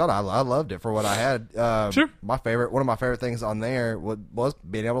gave it a shot. I loved it for what I had. Sure. One of my favorite things on there was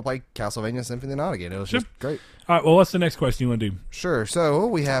being able to play Castlevania Symphony of the Night again. It was just great. All right, well, what's the next question you want to do? Sure. So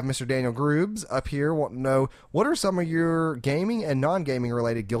we have Mr. Daniel Groobs up here wanting to know, what are some of your gaming and non-gaming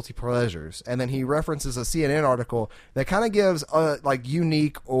related guilty pleasures? And then he references a CNN article that kind of gives like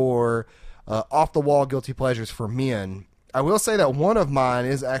unique or off-the-wall guilty pleasures for men. I will say that one of mine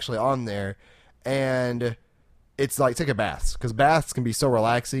is actually on there, and it's like taking baths, because baths can be so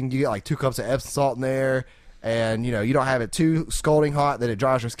relaxing. You get like 2 cups of Epsom salt in there, and you don't have it too scalding hot that it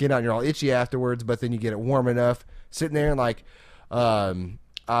dries your skin out and you're all itchy afterwards, but then you get it warm enough sitting there. And like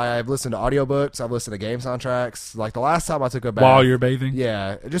I've listened to audiobooks, I've listened to game soundtracks. Like the last time I took a bath while you're bathing,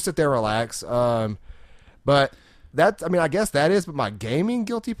 just sit there, relax. But that, I mean, I guess that is, but my gaming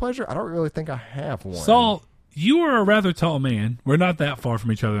guilty pleasure, I don't really think I have one. Saul, you are a rather tall man. We're not that far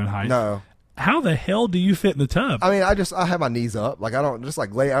from each other in height. No. How the hell do you fit in the tub? I mean, I have my knees up. Like, I don't just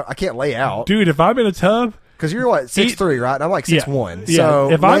like lay out. I can't lay out. Dude, if I'm in a tub. Because you're what, 6'3", right? And I'm like 6'1". Yeah.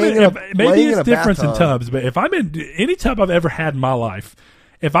 So if maybe it's different in bathtub, tubs, but if I'm in any tub I've ever had in my life,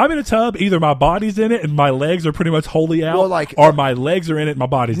 if I'm in a tub, either my body's in it and my legs are pretty much wholly out, or my legs are in it and my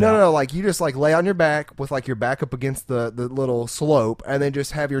body's out. No, like you just like lay on your back with like your back up against the little slope, and then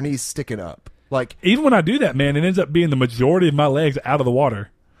just have your knees sticking up. Like, even when I do that, man, it ends up being the majority of my legs out of the water.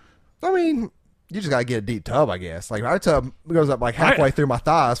 I mean, you just gotta get a deep tub, I guess. Like, our tub goes up like halfway through my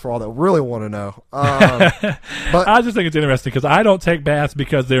thighs for all that really want to know. But I just think it's interesting because I don't take baths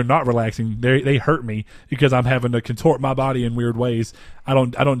because they're not relaxing. They hurt me because I'm having to contort my body in weird ways. I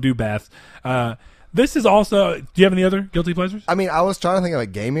don't do baths. This is also. Do you have any other guilty pleasures? I mean, I was trying to think of a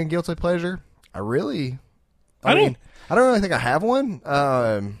gaming guilty pleasure. I don't really think I have one.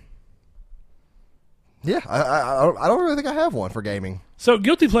 Yeah, I don't really think I have one for gaming. So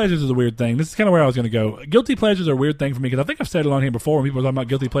guilty pleasures is a weird thing. This is kind of where I was going to go. Guilty pleasures are a weird thing for me because I think I've said it on here before when people are talking about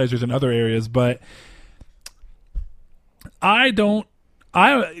guilty pleasures in other areas, but because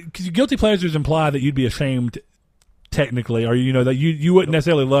guilty pleasures imply that you'd be ashamed technically, or that you wouldn't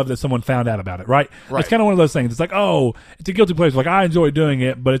necessarily love that someone found out about it, right? It's kind of one of those things. It's like, oh, it's a guilty pleasure. Like, I enjoy doing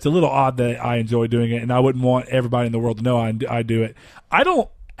it, but it's a little odd that I enjoy doing it, and I wouldn't want everybody in the world to know I do it. I don't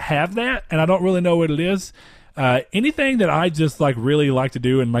have that, and I don't really know what it is. Anything that I just like really like to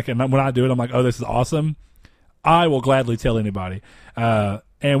do, and when I do it, I'm like, oh, this is awesome. I will gladly tell anybody.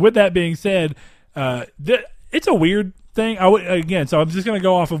 And with that being said, it's a weird thing I would again. So I'm just going to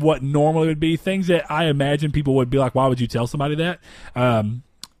go off of what normally would be things that I imagine people would be like, "Why would you tell somebody that?"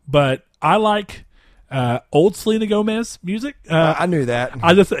 But I like old Selena Gomez music. I knew that.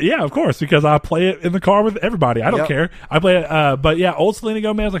 Yeah, of course, because I play it in the car with everybody. I don't care. I play it. But yeah, old Selena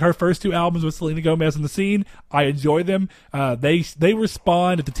Gomez, like her first 2 albums with Selena Gomez in the scene, I enjoy them. They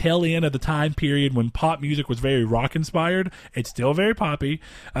respond at the tail end of the time period when pop music was very rock inspired. It's still very poppy.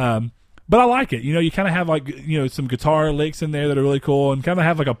 But I like it. You kind of have like, some guitar licks in there that are really cool and kind of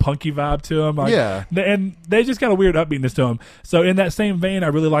have like a punky vibe to them. Like, yeah. And they just got a weird upbeatness to them. So in that same vein, I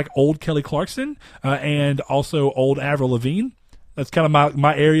really like old Kelly Clarkson and also old Avril Lavigne. That's kind of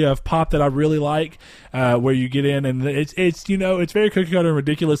my area of pop that I really like, where you get in and it's very cookie cutter and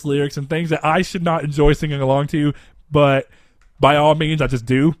ridiculous lyrics and things that I should not enjoy singing along to, but by all means, I just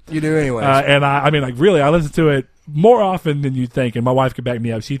do. You do anyway. And I listen to it more often than you'd think, and my wife could back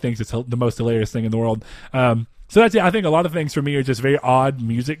me up. She thinks it's the most hilarious thing in the world. So that's it. I think a lot of things for me are just very odd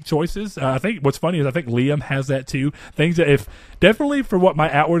music choices. I think what's funny is I think Liam has that too. Things that definitely for what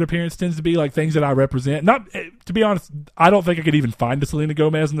my outward appearance tends to be, like things that I represent. Not to be honest, I don't think I could even find a Selena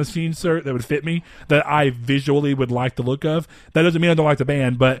Gomez in the Sheen shirt that would fit me, that I visually would like the look of. That doesn't mean I don't like the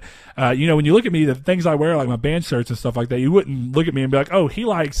band, but when you look at me, the things I wear, like my band shirts and stuff like that, you wouldn't look at me and be like, oh, he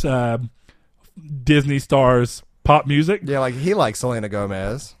likes Disney stars pop music. Yeah, like he likes Selena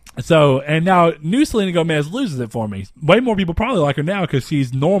Gomez. So, and now new Selena Gomez loses it for me. Way more people probably like her now because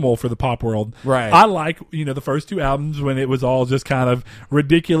she's normal for the pop world. Right. I like, the first 2 albums when it was all just kind of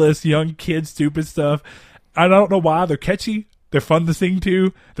ridiculous, young kid, stupid stuff. I don't know why. They're catchy. They're fun to sing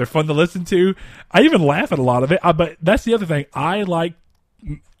to. They're fun to listen to. I even laugh at a lot of it. But that's the other thing. I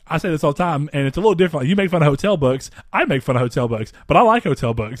say this all the time, and it's a little different. You make fun of hotel books. I make fun of hotel books, but I like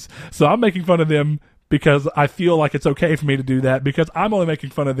hotel books. So I'm making fun of them because I feel like it's okay for me to do that because I'm only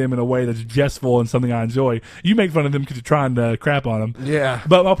making fun of them in a way that's jestful and something I enjoy. You make fun of them because you're trying to crap on them. Yeah.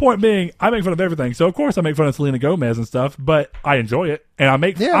 But my point being, I make fun of everything. So, of course, I make fun of Selena Gomez and stuff, but I enjoy it. And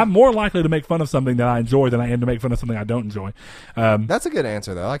I'm more likely to make fun of something that I enjoy than I am to make fun of something I don't enjoy. That's a good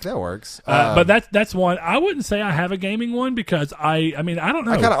answer, though. Like, that works. But that's one. I wouldn't say I have a gaming one because I don't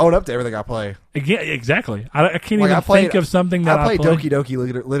know. I kind of own up to everything I play. Yeah, exactly. I can't even think of something that I play. Doki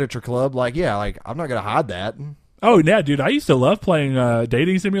Doki Literature Club. Like, yeah, like I'm not going to hide that. Oh, yeah, dude. I used to love playing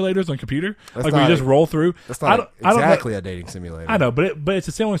dating simulators on computer. That's like, where you just roll through. That's not exactly a dating simulator. I know, but it's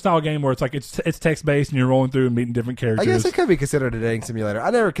a similar style game where it's like it's text-based and you're rolling through and meeting different characters. I guess it could be considered a dating simulator. I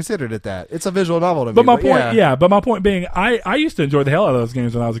never considered it that. It's a visual novel to me. But my point being, I used to enjoy the hell out of those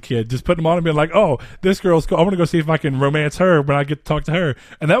games when I was a kid. Just putting them on and being like, oh, this girl's cool. I want to go see if I can romance her when I get to talk to her.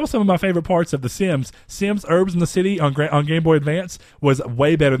 And that was some of my favorite parts of The Sims. Sims Urbs in the City on Game Boy Advance was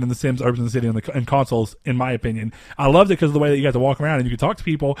way better than The Sims Urbs in the City in consoles, in my opinion. I loved it because of the way that you got to walk around and you could talk to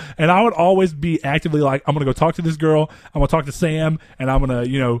people, and I would always be actively like, I'm gonna go talk to this girl, I'm gonna talk to Sam, and I'm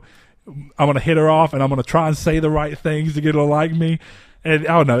gonna hit her off, and I'm gonna try and say the right things to get her to like me. And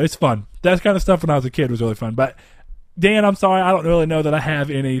I don't know, it's fun. That kind of stuff when I was a kid was really fun. But Dan, I'm sorry, I don't really know that I have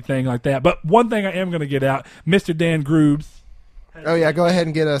anything like that. But one thing I am gonna get out, Mr. Dan Groobs. Oh yeah, go ahead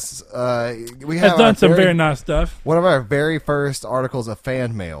and get us. We has done some very nice stuff. One of our very first articles of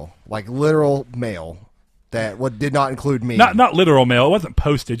fan mail, like literal mail. That did not include me. Not literal mail. It wasn't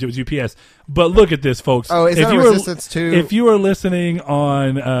postage. It was UPS. But look at this, folks. Oh, is that a resistance to? If you are listening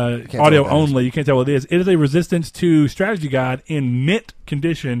on audio only, you can't tell what it is. It is a Resistance to strategy guide in mint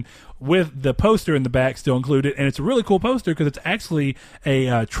condition with the poster in the back still included. And it's a really cool poster because it's actually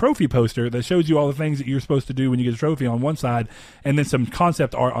a trophy poster that shows you all the things that you're supposed to do when you get a trophy on one side and then some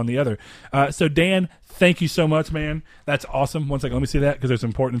concept art on the other. So, Dan, thank you so much, man. That's awesome. One second. Let me see that because there's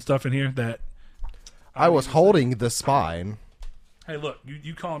important stuff in here that... I was holding the spine. Hey, look,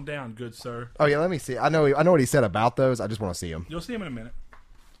 you calm down, good sir. Oh yeah, let me see. I know what he said about those. I just want to see him. You'll see him in a minute.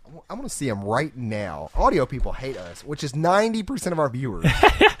 I want to see him right now. Audio people hate us, which is 90% of our viewers.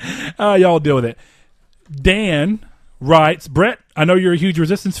 Y'all deal with it. Dan writes, Brett, I know you're a huge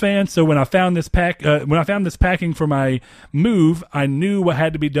Resistance fan, so when I found this packing for my move, I knew what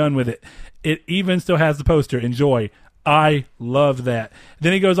had to be done with it. It even still has the poster. Enjoy. I love that.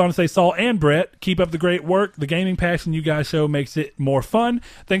 Then he goes on to say, Saul and Brett, keep up the great work. The gaming passion you guys show makes it more fun.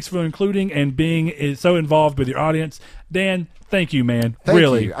 Thanks for including and being so involved with your audience. Dan, thank you, man. Thank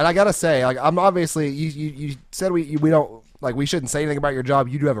really. you. And I gotta say, like, I'm obviously you said we don't like we shouldn't say anything about your job.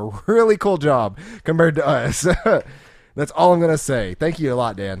 You do have a really cool job compared to us. That's all I'm gonna say. Thank you a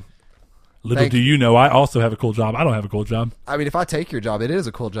lot, Dan. Little do you know, I also have a cool job. I don't have a cool job. I mean, if I take your job, it is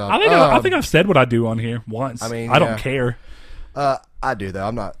a cool job. I think I've said what I do on here once. I mean, I don't care. I do though.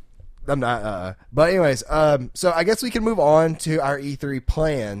 I'm not I'm not. But anyways, so I guess we can move on to our E3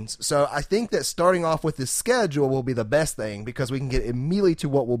 plans. So I think that starting off with the schedule will be the best thing because we can get immediately to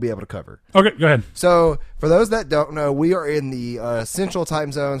what we'll be able to cover. Okay, go ahead. So for those that don't know, we are in the Central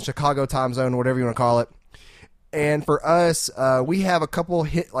Time Zone, Chicago Time Zone, whatever you want to call it. And for us, we have a couple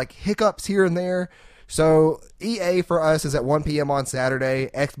hiccups here and there. So EA for us is at 1 p.m. on Saturday.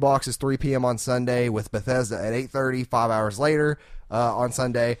 Xbox is 3 p.m. on Sunday with Bethesda at 8:30, 5 hours later on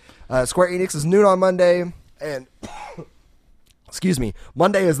Sunday. Square Enix is noon on Monday. And, excuse me,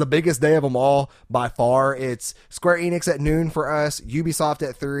 Monday is the biggest day of them all by far. It's Square Enix at noon for us, Ubisoft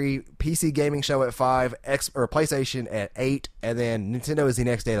at 3, PC Gaming Show at 5, PlayStation at 8, and then Nintendo is the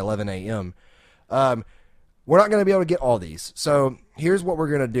next day at 11 a.m. We're not going to be able to get all these. So here's what we're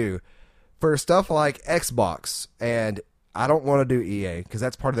going to do. For stuff like Xbox, and I don't want to do EA because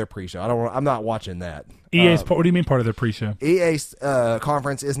that's part of their pre-show. I'm not watching that. EA's what do you mean part of their pre-show? EA's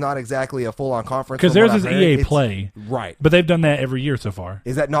conference is not exactly a full-on conference. Because theirs is EA Play. Right. But they've done that every year so far.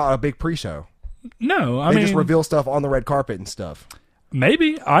 Is that not a big pre-show? No, They just reveal stuff on the red carpet and stuff.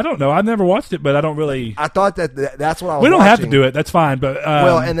 Maybe. I don't know. I've never watched it, but I don't really... I thought that's what I was We don't watching. have to do it. That's fine. But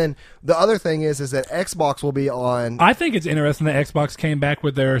well, and then the other thing is that Xbox will be on... I think it's interesting that Xbox came back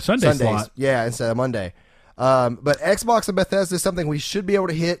with their Sundays slot. Yeah, instead of Monday. But Xbox and Bethesda is something we should be able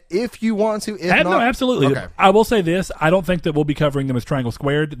to hit if you want to. If not, no, absolutely. Okay. I will say this: I don't think that we'll be covering them as Triangle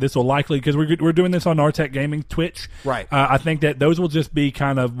Squared. This will likely because we're doing this on Nartech Gaming Twitch. Right. I think that those will just be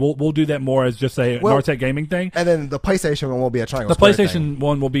kind of we'll do that more as just a Nartech Gaming thing. And then the PlayStation one will be a Triangle. The Squared PlayStation thing.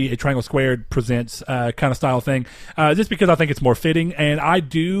 one will be a Triangle Squared presents kind of style thing, just because I think it's more fitting. And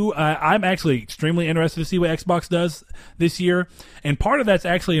I'm actually extremely interested to see what Xbox does this year. And part of that's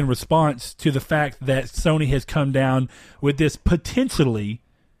actually in response to the fact that Sony has come down with this potentially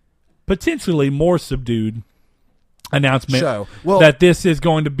more subdued announcement Show. Well, that this is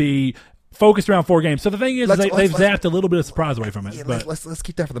going to be focused around 4 games. So the thing is, they've let's- zapped a little bit of surprise away from it. Yeah, but let's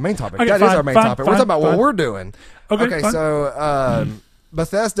keep that for the main topic. Okay, That is fine, our main fine, topic. fine, We're talking about fine. what we're doing. Okay, fine. So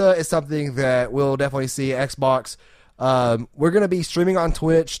Bethesda is something that we'll definitely see. Xbox. We're going to be streaming on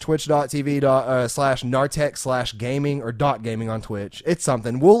Twitch, twitch.tv/Nartech/gaming or .gaming on Twitch. It's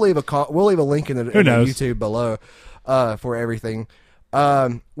something. We'll leave a link in the YouTube below for everything.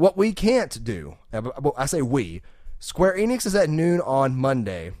 What we can't do, I say we, Square Enix is at noon on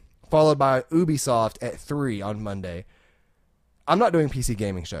Monday, followed by Ubisoft at 3 on Monday. I'm not doing PC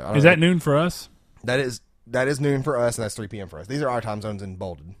Gaming Show. Is that noon for us? That is noon for us, and that's 3 p.m. for us. These are our time zones in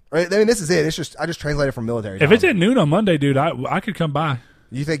bolded. Right? I mean, this is it. It's just I just translated from military time. If it's at noon on Monday, dude, I could come by.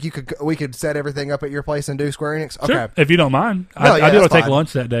 You think we could set everything up at your place and do Square Enix? Okay. Sure, if you don't mind. No, I do want to take fine.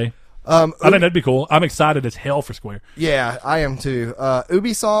 lunch that day. I think that'd be cool. I'm excited as hell for Square. Yeah, I am too.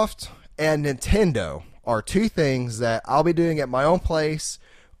 Ubisoft and Nintendo are two things that I'll be doing at my own place.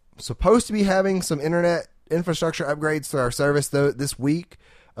 I'm supposed to be having some internet infrastructure upgrades to our service this week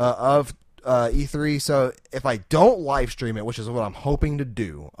of E3. So if I don't live stream it, which is what I'm hoping to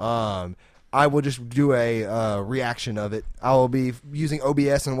do, I will just do a reaction of it. I will be using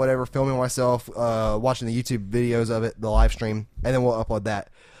OBS and whatever, filming myself, watching the YouTube videos of it, the live stream, and then we'll upload that.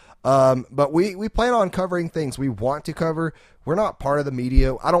 But we plan on covering things we want to cover. We're not part of the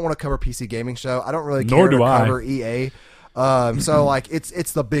media. I don't want to cover PC Gaming Show. I don't really care to cover EA. So like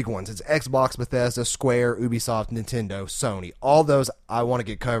it's the big ones. It's Xbox, Bethesda, Square, Ubisoft, Nintendo, Sony. All those I want to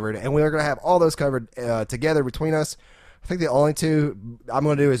get covered, and we're going to have all those covered together between us. I think the only two I'm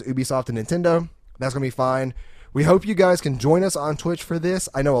going to do is Ubisoft and Nintendo. That's going to be fine. We hope you guys can join us on Twitch for this.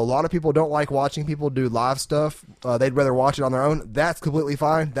 I know a lot of people don't like watching people do live stuff. They'd rather watch it on their own. That's completely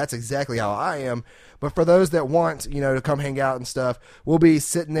fine. That's exactly how I am. But for those that want, to come hang out and stuff, we'll be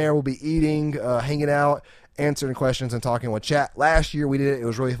sitting there. We'll be eating, hanging out, answering questions and talking with chat. Last year we did it. It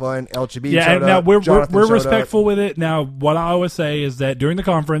was really fun. LGB showed now up. we're Jonathan showed respectful up. with it. Now, what I always say is that during the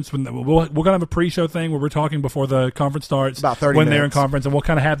conference, when we're gonna have a pre-show thing where we're talking before the conference starts, About 30 when they're in minutes. conference, and we'll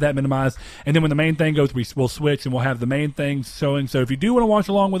kind of have that minimized. And then when the main thing goes, we'll switch and we'll have the main thing showing. So if you do want to watch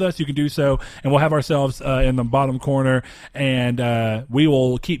along with us, you can do so, and we'll have ourselves in the bottom corner, and we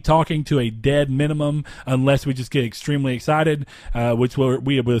will keep talking to a dead minimum unless we just get extremely excited, which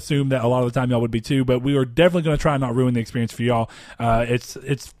we would assume that a lot of the time y'all would be too. But we are definitely going to try and not ruin the experience for y'all.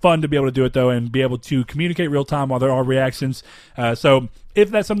 It's fun to be able to do it though, and be able to communicate real time while there are reactions. So if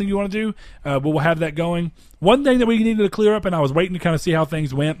that's something you want to do, we'll have that going. One thing that we needed to clear up, and I was waiting to kind of see how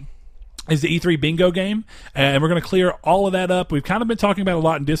things went. is the E3 bingo game, and we're going to clear all of that up. We've kind of been talking about it a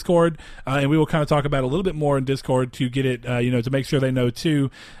lot in Discord, and we will kind of talk about it a little bit more in Discord to get it, to make sure they know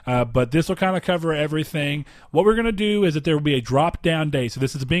too. But this will kind of cover everything. What we're going to do is that there will be a drop down date. So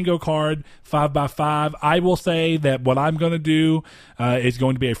this is a bingo card, 5x5. I will say that what I'm going to do is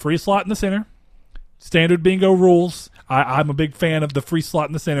going to be a free slot in the center. Standard bingo rules. I'm a big fan of the free slot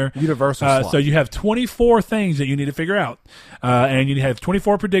in the center. Universal slot. So you have 24 things that you need to figure out. And you have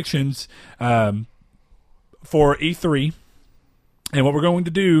 24 predictions for E3. And what we're going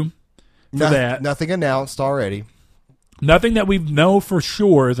to do for that. Nothing announced already. Nothing that we know for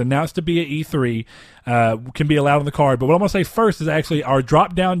sure is announced to be at E3 can be allowed on the card. But what I'm going to say first is actually our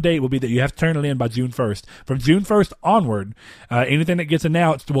drop-down date will be that you have to turn it in by June 1st. From June 1st onward, anything that gets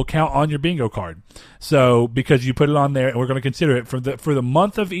announced will count on your bingo card. So because you put it on there, and we're going to consider it for the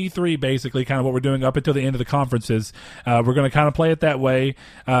month of E3, basically, kind of what we're doing up until the end of the conferences. We're going to kind of play it that way.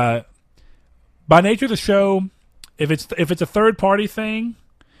 By nature of the show, if it's a third-party thing,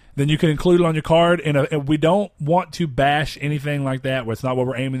 then you can include it on your card. And we don't want to bash anything like that. It's not what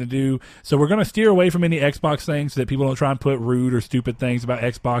we're aiming to do. So we're going to steer away from any Xbox things so that people don't try and put rude or stupid things about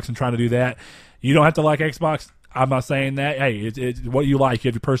Xbox and trying to do that. You don't have to like Xbox. I'm not saying that. Hey, it's what you like. You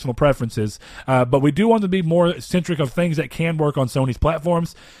have your personal preferences. But we do want to be more centric of things that can work on Sony's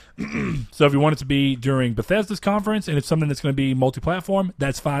platforms. So if you want it to be during Bethesda's conference and it's something that's going to be multi-platform,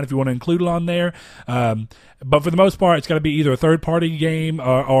 that's fine if you want to include it on there. But for the most part, it's got to be either a third-party game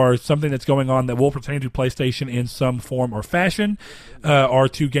or something that's going on that will pertain to PlayStation in some form or fashion, or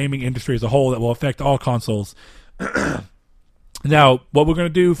to gaming industry as a whole that will affect all consoles. Now, what we're going to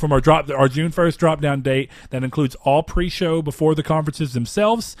do from our June 1st drop-down date, that includes all pre-show before the conferences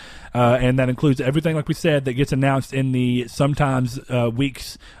themselves, and that includes everything, like we said, that gets announced in the sometimes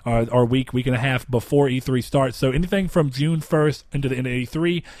weeks or week and a half before E3 starts. So anything from June 1st into the end of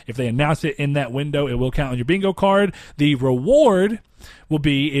E3, if they announce it in that window, it will count on your bingo card. The reward will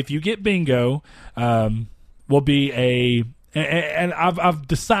be, if you get bingo, will be a... And I've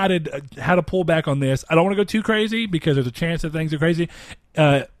decided how to pull back on this. I don't want to go too crazy because there's a chance that things are crazy.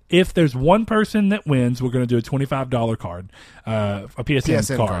 If there's one person that wins, we're going to do a $25 card, a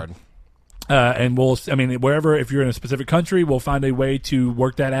PSN card. And wherever, if you're in a specific country, we'll find a way to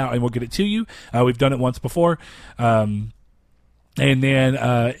work that out and we'll get it to you. We've done it once before. And then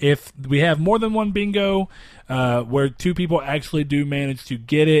if we have more than one bingo where two people actually do manage to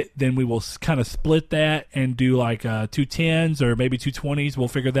get it, then we will kind of split that and do like 2 10s or maybe 2 20s. We'll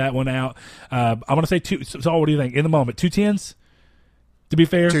figure that one out. I want to say two. So what do you think? In the moment, 2 10s? To be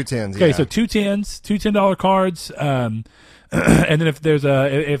fair? 2 10s, okay, yeah. so 2 10s, two $10 cards. And then if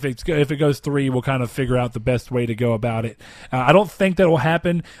it goes 3, we'll kind of figure out the best way to go about it. I don't think that will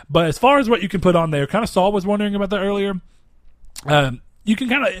happen. But as far as what you can put on there, kind of Saul was wondering about that earlier. You can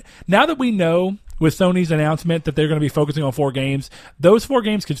kind of, now that we know with Sony's announcement that they're going to be focusing on 4 games, those 4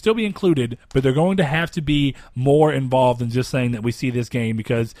 games can still be included, but they're going to have to be more involved than just saying that we see this game,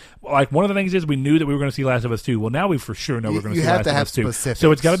 because like one of the things is we knew that we were going to see Last of Us 2. Well, now we for sure know we're going to see Last of Us 2. Specifics.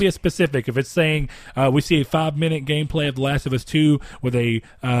 So it's got to be a specific. If it's saying we see a 5-minute gameplay of The Last of Us 2 with a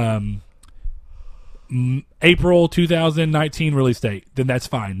April 2019 release date, then that's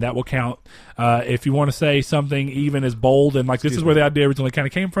fine. That will count. If you want to say something even as bold and like this is where the idea originally kind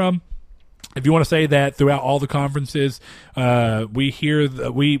of came from, if you want to say that throughout all the conferences, we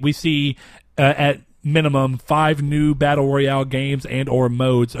see at minimum 5 new battle royale games and or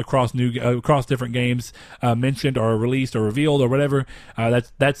modes across different games mentioned or released or revealed or whatever.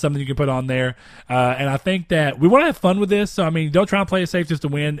 That's something you can put on there. And I think that we want to have fun with this. So I mean, don't try and play it safe just to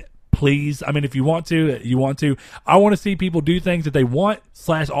win. Please, I mean, if you want to, you want to. I want to see people do things that they want /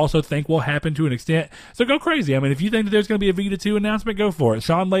 also think will happen to an extent. So go crazy. I mean, if you think that there's going to be a Vita 2 announcement, go for it.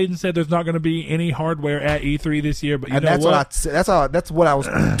 Sean Layden said there's not going to be any hardware at E3 this year, but that's what I was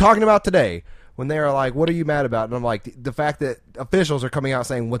talking about today when they were like, "What are you mad about?" And I'm like, the fact that officials are coming out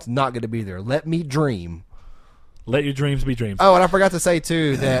saying what's not going to be there. Let me dream. Let your dreams be dreams. Oh, and I forgot to say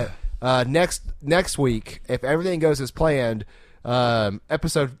too that next week, if everything goes as planned.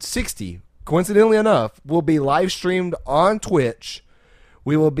 Episode 60, coincidentally enough, will be live streamed on Twitch.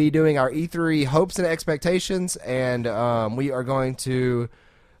 We will be doing our E3 hopes and expectations, and we are going to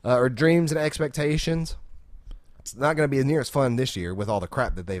our dreams and expectations. It's not going to be near as fun this year with all the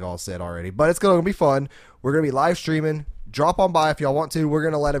crap that they've all said already, but it's going to be fun. We're going to be live streaming. Drop on by if y'all want to. We're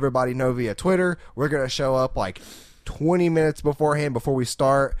going to let everybody know via Twitter. We're going to show up like 20 minutes beforehand before we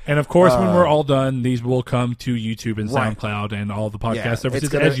start. And of course, when we're all done, these will come to YouTube and SoundCloud and all the podcast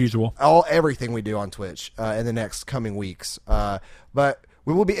services as usual. Everything we do on Twitch in the next coming weeks. But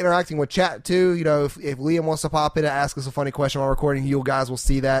We will be interacting with chat too. You know, if Liam wants to pop in and ask us a funny question while recording, you guys will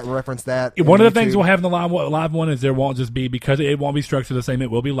see that and reference that. One of the things we'll have in the live one is there won't just be, because it won't be structured the same, it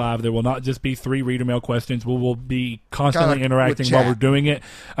will be live. There will not just be 3 reader mail questions. We will be constantly interacting while we're doing it.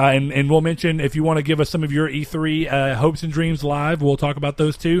 And we'll mention, if you want to give us some of your E3 hopes and dreams live, we'll talk about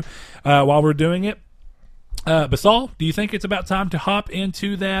those too while we're doing it. Basal, do you think it's about time to hop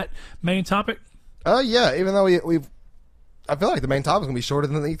into that main topic? Yeah, even though we've I feel like the main topic is going to be shorter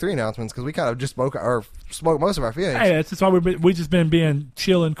than the E3 announcements because we kind of just spoke most of our feelings. Hey, that's why we've just been being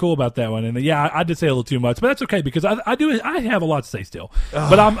chill and cool about that one. And yeah, I did say a little too much, but that's okay because I have a lot to say still.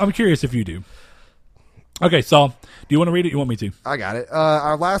 But I'm curious if you do. Okay, Saul, do you want to read it? You want me to? I got it.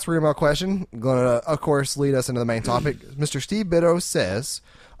 Our last read email question, going to, of course, lead us into the main topic. Mr. Steve Biddo says,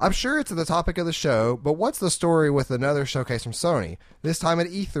 I'm sure it's the topic of the show, but what's the story with another showcase from Sony? This time at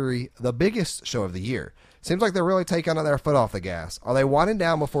E3, the biggest show of the year. Seems like they're really taking their foot off the gas. Are they winding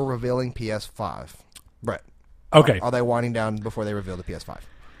down before revealing PS5? Brett. Okay. Are they winding down before they reveal the PS5?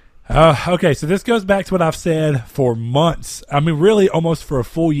 Okay, so this goes back to what I've said for months. I mean, really almost for a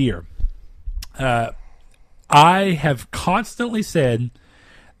full year. I have constantly said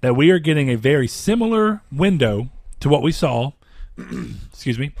that we are getting a very similar window to what we saw,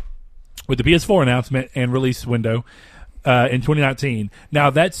 excuse me, with the PS4 announcement and release window in 2019.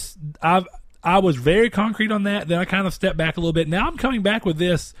 Now, I was very concrete on that. Then I kind of stepped back a little bit. Now I'm coming back with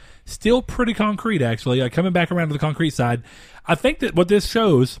this still pretty concrete, actually. Coming back around to the concrete side. I think that what this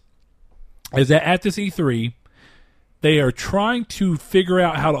shows is that at this E3, they are trying to figure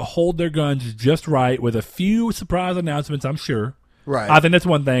out how to hold their guns just right with a few surprise announcements, I'm sure. Right. I think that's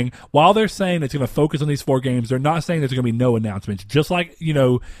one thing. While they're saying it's going to focus on these 4 games, they're not saying there's going to be no announcements. Just like,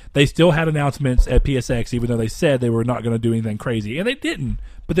 they still had announcements at PSX, even though they said they were not going to do anything crazy. And they didn't.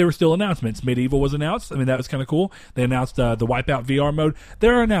 But there were still announcements. Medieval was announced. I mean, that was kind of cool. They announced the Wipeout VR mode.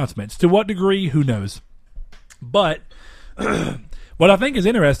 There are announcements. To what degree, who knows? But what I think is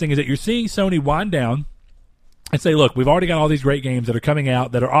interesting is that you're seeing Sony wind down and say, look, we've already got all these great games that are coming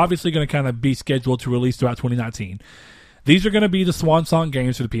out that are obviously going to kind of be scheduled to release throughout 2019. These are going to be the swan song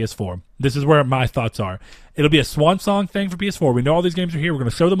games for the PS4. This is where my thoughts are. It'll be a swan song thing for PS4. We know all these games are here. We're going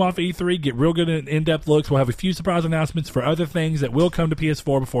to show them off at E3, get real good in-depth looks. We'll have a few surprise announcements for other things that will come to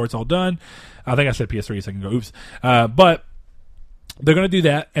PS4 before it's all done. I think I said PS3 a second ago. Oops. But they're going to do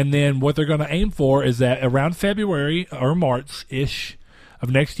that, and then what they're going to aim for is that around February or March-ish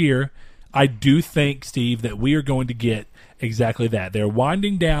of next year, I do think, Steve, that we are going to get exactly that. They're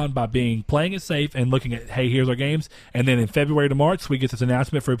winding down by playing it safe and looking at, hey, here's our games. And then in February to March, we get this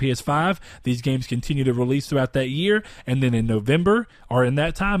announcement for a PS5. These games continue to release throughout that year. And then in November, or in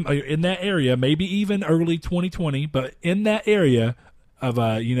that time, in that area, maybe even early 2020, but in that area of,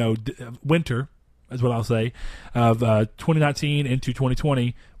 winter, is what I'll say, of 2019 into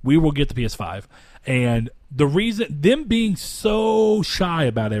 2020, we will get the PS5. And the reason, them being so shy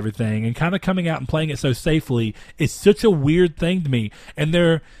about everything and kind of coming out and playing it so safely is such a weird thing to me. And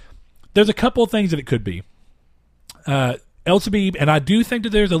there's a couple of things that it could be. LTB, and I do think that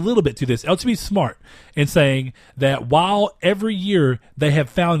there's a little bit to this. LTB is smart in saying that while every year they have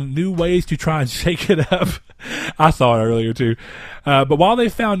found new ways to try and shake it up, I saw it earlier too, but while they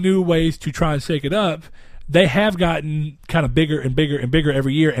found new ways to try and shake it up, they have gotten kind of bigger and bigger and bigger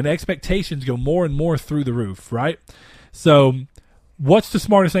every year, and expectations go more and more through the roof, right? So what's the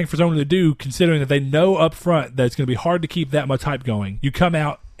smartest thing for Sony to do, considering that they know up front that it's going to be hard to keep that much hype going? You come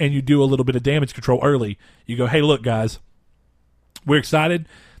out and you do a little bit of damage control early. You go, hey, look, guys, we're excited.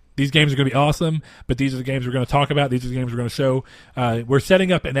 These games are going to be awesome, but these are the games we're going to talk about. These are the games we're going to show. We're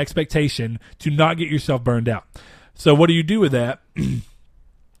setting up an expectation to not get yourself burned out. So what do you do with that?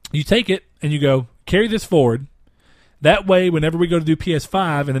 You take it and you go, carry this forward. That way, whenever we go to do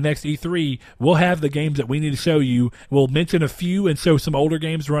PS5 in the next E3, we'll have the games that we need to show you. We'll mention a few and show some older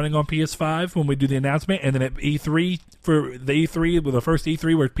games running on PS5 when we do the announcement. And then at E3, for the E3, with the first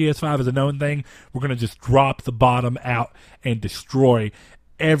E3 where PS5 is a known thing, we're going to just drop the bottom out and destroy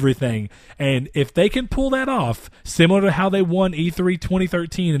everything. And if they can pull that off, similar to how they won E3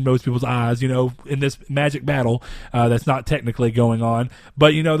 2013 in most people's eyes, in this magic battle that's not technically going on,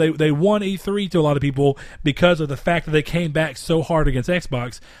 but they won E3 to a lot of people because of the fact that they came back so hard against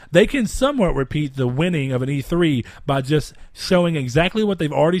Xbox. They can somewhat repeat the winning of an E3 by just showing exactly what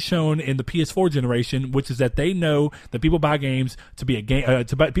they've already shown in the PS4 generation, which is that they know that people buy games to be a game,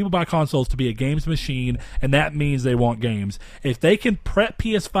 people buy consoles to be a games machine, and that means they want games. If they can prep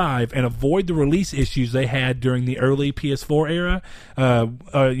PS5 and avoid the release issues they had during the early PS4 era,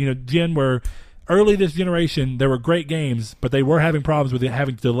 Jen, where early this generation, there were great games, but they were having problems with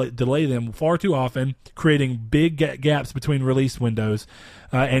having to delay them far too often, creating big gaps between release windows.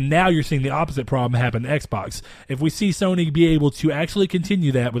 And now you're seeing the opposite problem happen to Xbox. If we see Sony be able to actually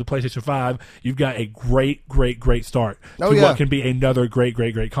continue that with the PlayStation 5, you've got a great start to what can be another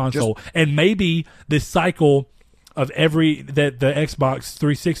great console. And maybe this cycle of that the Xbox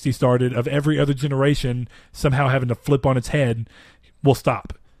 360 started, of every other generation somehow having to flip on its head, will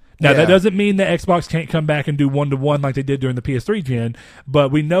stop. Now, that doesn't mean that Xbox can't come back and do 1-to-1 like they did during the PS3 gen,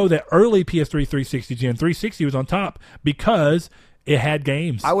 but we know that early PS3 360 gen, 360 was on top because it had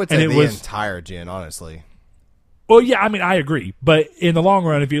games. I would say the entire gen, honestly. Well, yeah, I mean, I agree. But in the long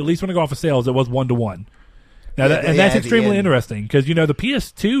run, if you at least want to go off of sales, it was 1-to-1. Now, that's extremely interesting because, the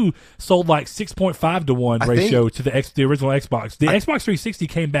PS2 sold like 6.5-to-1 ratio to the original Xbox. The Xbox 360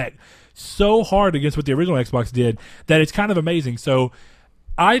 came back so hard against what the original Xbox did that it's kind of amazing. So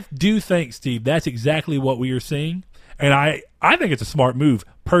I do think, Steve, that's exactly what we are seeing. And I think it's a smart move,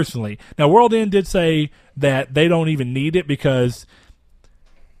 personally. Now, World End did say that they don't even need it because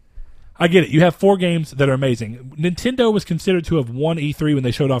I get it. You have 4 games that are amazing. Nintendo was considered to have won E3 when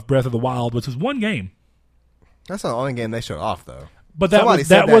they showed off Breath of the Wild, which was one game. That's not the only game they showed off, though. But that was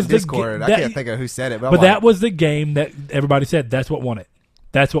the Discord. I can't think of who said it. But that was the game that everybody said that's what won it.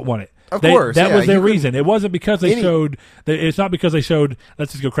 That's what won it. Of course, that was their reason. It wasn't because they showed. It's not because they showed.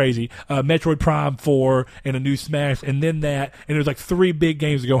 Let's just go crazy. Metroid Prime 4 and a new Smash, and then that, and it was like 3 big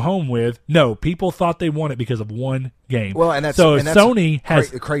games to go home with. No, people thought they won it because of one game. Well, and that's Sony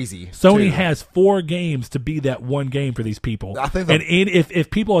has crazy. Sony has 4 games to be that one game for these people. I think, and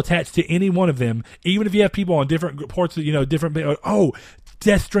if people attach to any one of them, even if you have people on different parts of different.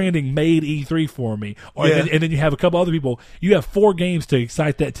 Death Stranding made E3 for me, and then you have a couple other people. You have 4 games to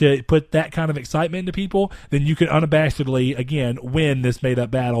to put that kind of excitement into people. Then you can unabashedly again win this made up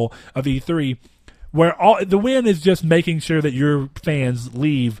battle of E3, where the win is just making sure that your fans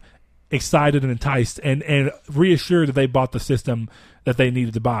leave excited and enticed, and reassured that they bought the system that they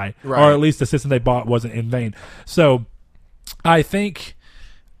needed to buy, or at least the system they bought wasn't in vain. So, I think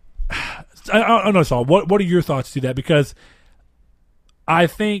I don't know, Saul. What are your thoughts to that? Because I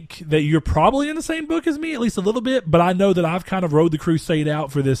think that you're probably in the same book as me, at least a little bit, but I know that I've kind of rode the crusade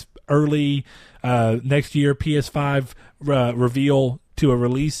out for this early next year PS5 reveal to a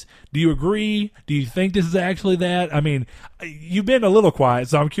release. Do you agree? Do you think this is actually that? I mean, you've been a little quiet,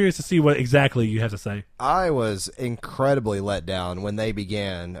 so I'm curious to see what exactly you have to say. I was incredibly let down when they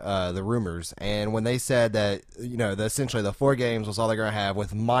began the rumors, and when they said that essentially the 4 games was all they're going to have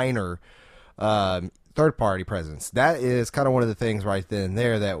with minor third-party presence. That is kind of one of the things right then and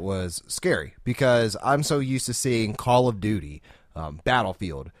there that was scary, because I'm so used to seeing Call of Duty,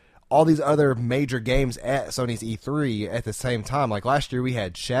 Battlefield, all these other major games at Sony's E3 at the same time. Like last year we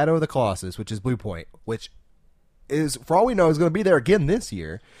had Shadow of the Colossus, which is Bluepoint, which is, for all we know, is going to be there again this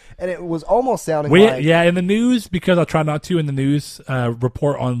year. And it was almost sounding like... Yeah, in the news, because I try not to in the news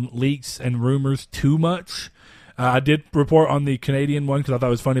report on leaks and rumors too much. I did report on the Canadian one because I thought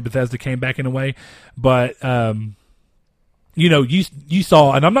it was funny. Bethesda came back in a way, but you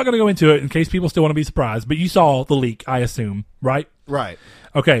saw, and I'm not going to go into it in case people still want to be surprised, but you saw the leak, I assume, right? Right.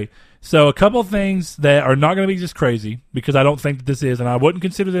 Okay. So a couple of things that are not going to be just crazy, because I don't think that this is, and I wouldn't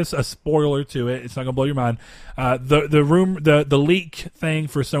consider this a spoiler to it. It's not going to blow your mind. The leak thing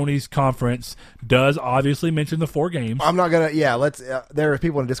for Sony's conference does obviously mention the 4 games. I'm not gonna. Yeah, let's. There are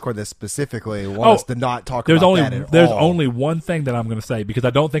people in Discord that specifically want us to not talk about that at all. There's only one thing that I'm going to say, because I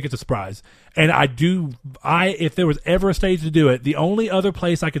don't think it's a surprise, and if there was ever a stage to do it, the only other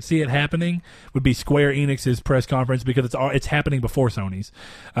place I could see it happening would be Square Enix's press conference, because it's happening before Sony's.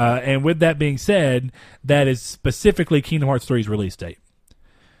 And with that being said, that is specifically Kingdom Hearts 3's release date.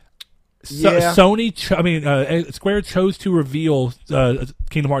 Square chose to reveal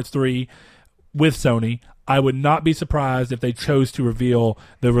Kingdom Hearts 3 with Sony. I would not be surprised if they chose to reveal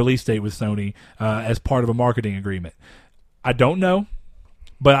the release date with Sony as part of a marketing agreement. I don't know,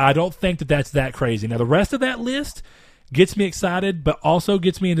 but I don't think that's that crazy. Now, the rest of that list gets me excited, but also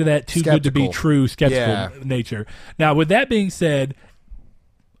gets me into that too good to be true skeptical nature. Now, with that being said,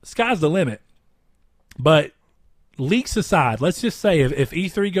 sky's the limit. But leaks aside, let's just say if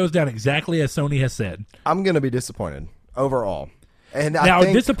E3 goes down exactly as Sony has said, I'm going to be disappointed overall. And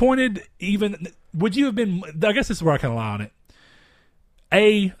disappointed even, would you have been, I guess this is where I kind of lie on it.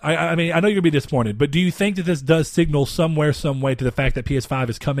 I mean, I know you're going to be disappointed, but do you think that this does signal somewhere, some way to the fact that PS5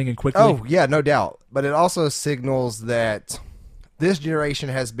 is coming in quickly? Oh, yeah, no doubt. But it also signals that this generation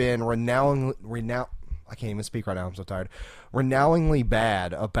has been I can't even speak right now, I'm so tired. Renowningly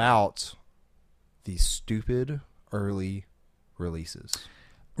bad about these stupid early releases.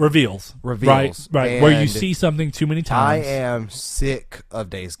 reveals. Reveals. Right. Where you And see something too many I times. am sick of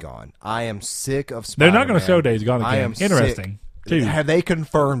Days Gone. I am sick of They're Spider-Man. not going to show Days Gone I again. am Interesting, sick. too. Have they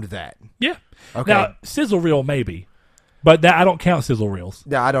confirmed that? Yeah. Okay. Now, sizzle reel maybe, but that I don't count sizzle reels.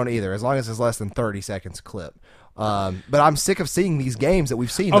 Yeah, I don't either, as long as it's less than 30 seconds clip. But I'm sick of seeing these games that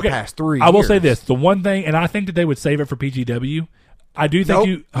we've seen the past 3 years. I will say this: the one thing, and I think that they would save it for PGW. I do think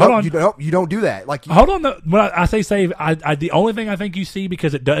you don't do that. Like, hold on. When I say save, the only thing I think you see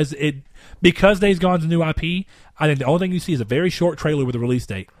because because Days Gone's a new IP. I think the only thing you see is a very short trailer with a release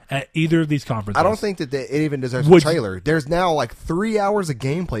date at either of these conferences. I don't think that it even deserves a trailer. There's now like 3 hours of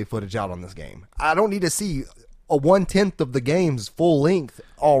gameplay footage out on this game. I don't need to see a 1/10 of the game's full length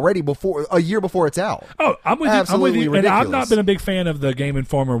already a year before it's out. Oh, I'm with Absolutely you. ridiculous. And I've not been a big fan of the Game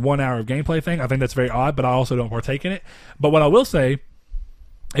Informer 1 hour of gameplay thing. I think that's very odd, but I also don't partake in it. But what I will say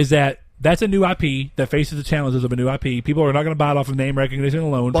is that that's a new IP that faces the challenges of a new IP. People are not going to buy it off of name recognition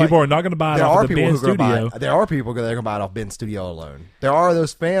alone. People are not going to buy it off of the Ben Studio. There are people that are going to buy it off Ben Studio alone. There are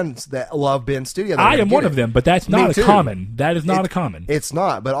those fans that love Ben Studio. I am one of them, but that's not a common. That is not a common. It's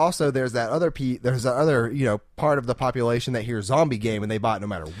not. But also, there's that other part of the population that hears zombie game and they buy it no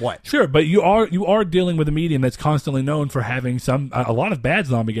matter what. Sure, but you are dealing with a medium that's constantly known for having a lot of bad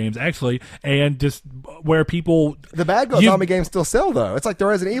zombie games actually, and just where people the bad zombie games still sell though. It's like the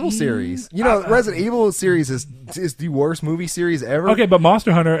Resident Evil series. Resident Evil series is the worst movie series ever. Okay, but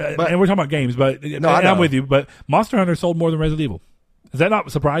Monster Hunter, and we're talking about games, but I'm with you. But Monster Hunter sold more than Resident Evil. Does that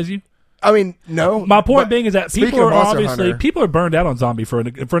not surprise you? I mean, no. My point being is that people are Hunter, people are burned out on zombie for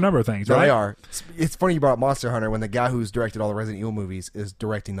a number of things, right? They are. It's funny you brought up Monster Hunter when the guy who's directed all the Resident Evil movies is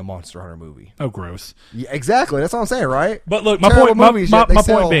directing the Monster Hunter movie. Oh, gross. Yeah, exactly. That's what I'm saying, right? But look, my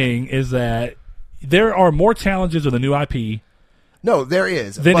point being is that there are more challenges with the new IP. No, there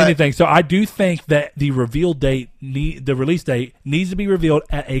is than anything. So I do think that the reveal date, the release date, needs to be revealed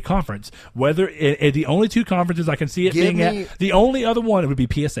at a conference. Whether at the only 2 conferences I can see it being at, the only other one would be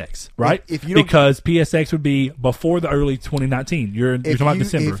PSX, right? Because PSX would be before the early 2019. You're talking about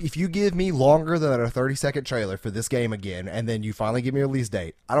December. If you give me longer than a 30-second trailer for this game again, and then you finally give me a release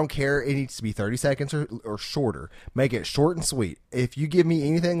date, I don't care. It needs to be 30 seconds or shorter. Make it short and sweet. If you give me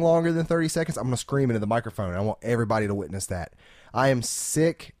anything longer than 30 seconds, I'm going to scream into the microphone. I want everybody to witness that. I am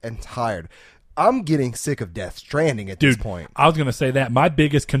sick and tired. I'm getting sick of Death Stranding at this point. I was going to say that. My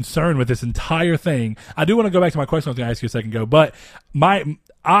biggest concern with this entire thing, I do want to go back to my question I was going to ask you a second ago, but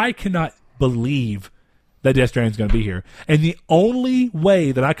I cannot believe that Death Stranding is going to be here. And the only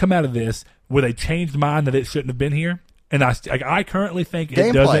way that I come out of this with a changed mind that it shouldn't have been here, and I currently think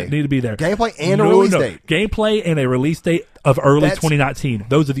it doesn't need to be there. Gameplay and a release date. Gameplay and a release date of early 2019.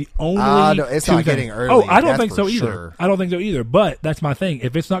 Those are the only no, it's 2 not things. getting early. Oh, I don't think so either. Sure. I don't think so either. But that's my thing.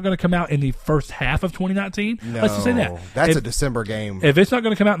 If it's not going to come out in the first half of 2019, let's just say that. That's a December game. If it's not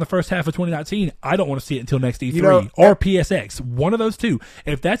going to come out in the first half of 2019, I don't want to see it until next E3 or PSX. One of those 2.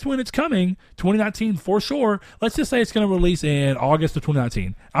 If that's when it's coming, 2019 for sure, let's just say it's going to release in August of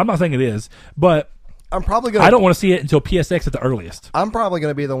 2019. I'm not saying it is, but I don't want to see it until PSX at the earliest. I'm probably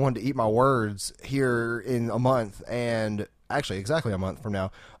going to be the one to eat my words here in a month, and actually exactly a month from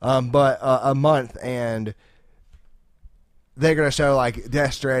now. But a month, and they're going to show like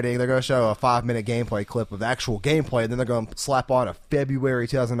Death Stranding. They're going to show a 5-minute gameplay clip of the actual gameplay, and then they're going to slap on a February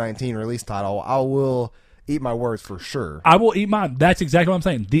 2019 release title. I will eat my words for sure. I will eat mine. That's exactly what I'm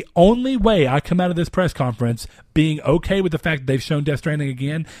saying. The only way I come out of this press conference being okay with the fact that they've shown Death Stranding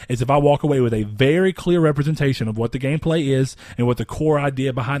again is if I walk away with a very clear representation of what the gameplay is and what the core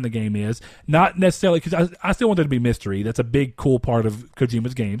idea behind the game is. Not necessarily, because I still want there to be mystery. That's a big, cool part of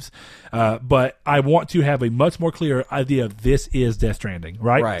Kojima's games. But I want to have a much more clear idea of this is Death Stranding,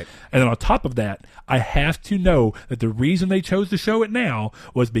 right? Right. And then on top of that, I have to know that the reason they chose to show it now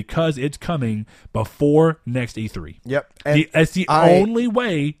was because it's coming before next E3. Yep. That's the only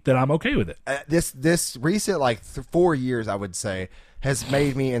way that I'm okay with it. This recent 4 years, I would say, has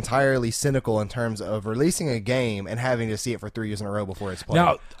made me entirely cynical in terms of releasing a game and having to see it for 3 years in a row before it's played.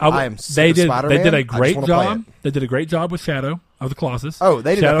 Now, I am sick of Spider-Man. They did a great job. They did a great job with Shadow of the Colossus. Oh,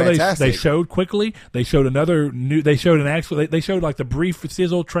 they did fantastic. They showed quickly. They showed another new. They showed They showed like the brief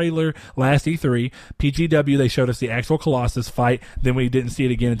sizzle trailer last E3. PGW. They showed us the actual Colossus fight. Then we didn't see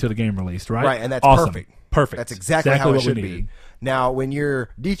it again until the game released. Right. Right, and that's awesome. perfect. Perfect. That's exactly how it should be. Needed. Now, when you're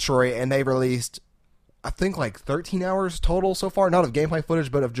Detroit and they released, I think 13 hours total so far, not of gameplay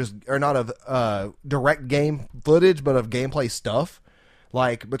footage, but of not of direct game footage, but of gameplay stuff,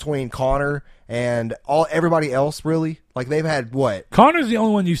 like between Connor and everybody else, really. Like they've had what? Connor's the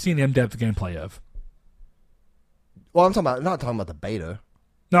only one you've seen in-depth gameplay of. Well, I'm not talking about the beta.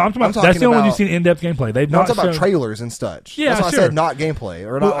 No, I'm talking about talking that's the only one about- you've seen in-depth gameplay. They've No, I'm not talking about shown. trailers and such. Yeah, that's why sure. I said not gameplay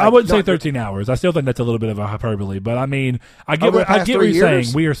or Well, not. I wouldn't say not- 13 hours. I still think that's a little bit of a hyperbole, but I mean, I get Over what, the I past get what 3 you're years?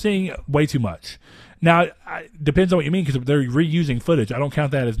 saying. We are seeing way too much. Now, depends on what you mean because they're reusing footage. I don't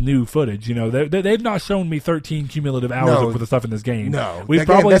count that as new footage. You know, they've not shown me 13 cumulative hours No. of the stuff in this game. No, we've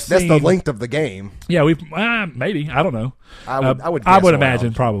Again, probably that's seen the length of the game. Yeah, we've maybe I don't know. I would I guess would around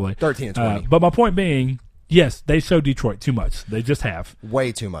imagine probably 13 and 20. But my point being, yes, they showed Detroit too much. They just have.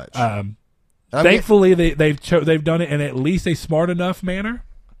 Way too much. Thankfully, they've done it in at least a smart enough manner.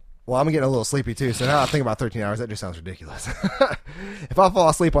 Well, I'm getting a little sleepy too, so now I think about 13 hours. That just sounds ridiculous. If I fall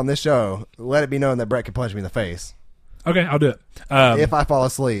asleep on this show, let it be known that Brett can punch me in the face. Okay, I'll do it. If I fall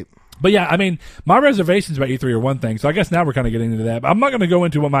asleep. But yeah, I mean, my reservations about E3 are one thing, so I guess now we're kind of getting into that. But I'm not going to go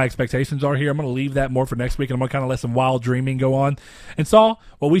into what my expectations are here. I'm going to leave that more for next week, and I'm going to kind of let some wild dreaming go on. And Saul,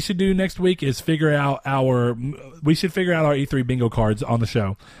 what we should do next week is figure out our E3 bingo cards on the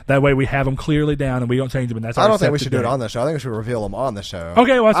show. That way we have them clearly down and we don't change them. And that's I our don't think we accepted should do it date. on the show. I think we should reveal them on the show.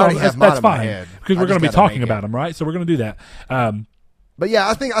 Okay, well, I already have mine that's in my fine head. because I we're going to just be gotta talking make it. about them, right? So we're going to do that. But yeah,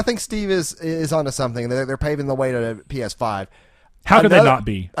 I think Steve is onto something. They're paving the way to PS5. How could they not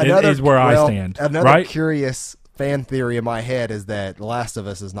be? Is where I stand. Another right? curious fan theory in my head is that The Last of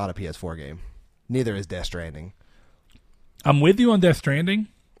Us is not a PS4 game. Neither is Death Stranding. I'm with you on Death Stranding.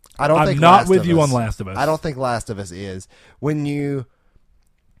 I'm I'm not with you on Last of Us. I don't think Last of Us is. When you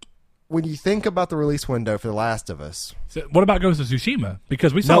think about the release window for The Last of Us, So what about Ghost of Tsushima?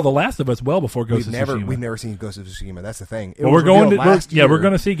 Because we saw No. The Last of Us well before Ghost of Tsushima. we've never seen Ghost of Tsushima. That's the thing. It Well, was we're going to revealed last we're year,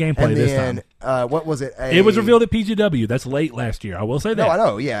 going to see gameplay and this then, time. What was it? It was revealed at PGW. That's late last year. I will say that. No, I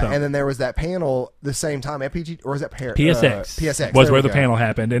know. Yeah, So, and then there was that panel the same time at PG or was that PSX. PSX was there where we the go. panel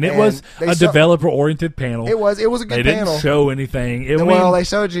happened, and it And was they a show- developer-oriented panel. It was a good They panel. didn't show anything. Well, they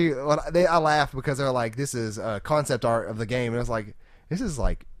showed you. I laughed because they're like, "This is concept art of the game," and it was like, "This is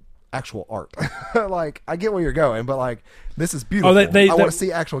like actual art." Like, I get where you're going, but like, this is beautiful. I want to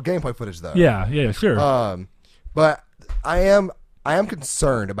see actual gameplay footage, though. Yeah, sure. But I am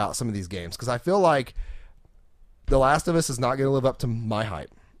concerned about some of these games because I feel like The Last of Us is not going to live up to my hype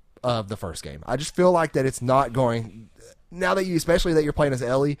of the first game. I just feel like that it's not going. Now that especially that you're playing as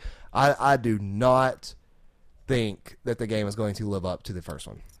Ellie, I do not think that the game is going to live up to the first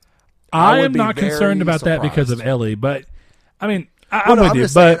one. I would am be not concerned very about that because of surprised. Ellie, but I mean, Well, I'm no, with you.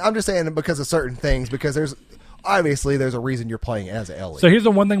 just But saying, I'm just saying because of certain things because there's a reason you're playing as Ellie. so here's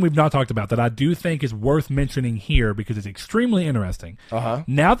the one thing we've not talked about that I do think is worth mentioning here because it's extremely interesting. Uh-huh.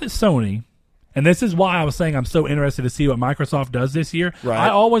 Now that Sony, and this is why I was saying I'm so interested to see what Microsoft does this year. Right. I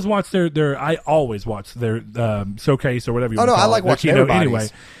always watch their showcase or whatever you Oh, want no, to I call like it, their watching keynote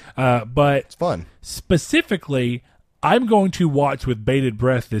everybody's. anyway. But It's fun. specifically, I'm going to watch with bated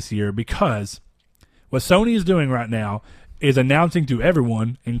breath this year because what Sony is doing right now is announcing to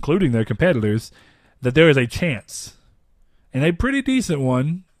everyone, including their competitors, that there is a chance, and a pretty decent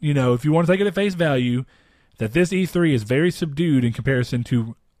one, you know, if you want to take it at face value, that this E3 is very subdued in comparison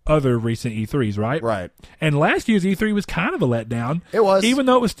to other recent E3s, right? Right. And last year's E3 was kind of a letdown. It was. Even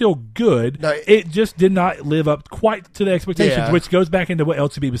though it was still good, No, it just did not live up quite to the expectations, Yeah. which goes back into what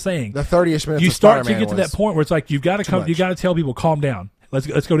LTB was saying. The 30ish minutes. You of start to Spider-Man get to that was- point where it's like you've got to come, much. you got to tell people calm down. Let's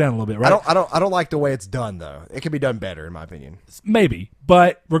go down a little bit, right? I don't like the way it's done though. It could be done better, in my opinion. Maybe,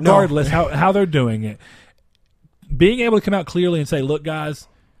 but regardless, how they're doing it, being able to come out clearly and say, "Look, guys,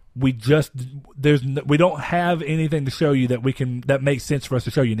 we don't have anything to show you that makes sense for us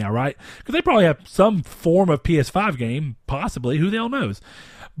to show you now," right? Because they probably have some form of PS5 game, possibly. Who the hell knows?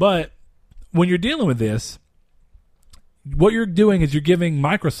 But when you're dealing with this, what you're doing is you're giving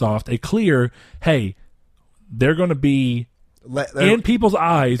Microsoft a clear, hey, they're going to be in people's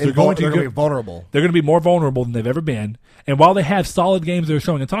eyes. They're going to be vulnerable. They're going to be more vulnerable than they've ever been. And while they have solid games they're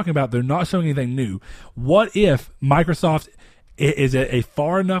showing and talking about, they're not showing anything new. What if Microsoft is at a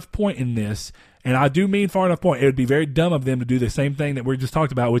far enough point in this, and I do mean far enough point, it would be very dumb of them to do the same thing that we just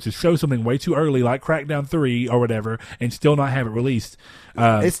talked about, which is show something way too early, like Crackdown 3 or whatever, and still not have it released.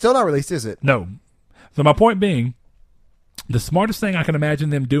 It's still not released, is it? No. So my point being, the smartest thing I can imagine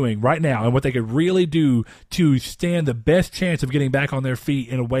them doing right now and what they could really do to stand the best chance of getting back on their feet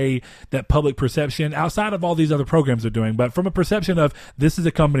in a way that public perception, outside of all these other programs are doing, but from a perception of this is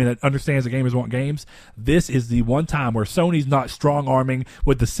a company that understands the gamers want games, this is the one time where Sony's not strong-arming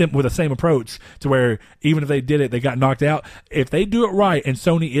with the same approach to where even if they did it, they got knocked out. If they do it right and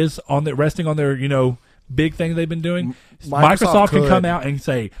Sony is resting on their, big thing they've been doing. Microsoft can could. come out and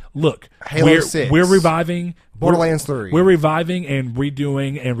say, "Look, Halo 6. we're reviving Borderlands 3. We're reviving and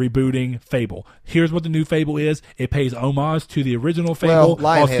redoing and rebooting Fable. Here's what the new Fable is. It pays homage to the original Fable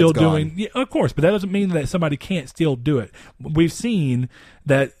while Lionhead's still gone. doing, yeah, of course, but that doesn't mean that somebody can't still do it. We've seen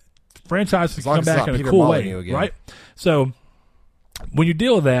that franchises long come as it's back not in a Peter cool Molyneux way, again. right? So when you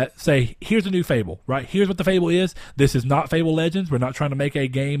deal with that, say, here's a new Fable, right? Here's what the Fable is. This is not Fable Legends. We're not trying to make a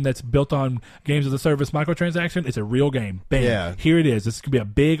game that's built on games as a service microtransaction. It's a real game. Bam. Yeah. Here it is. This could be a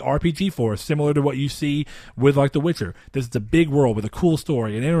big RPG for us, similar to what you see with like The Witcher. This is a big world with a cool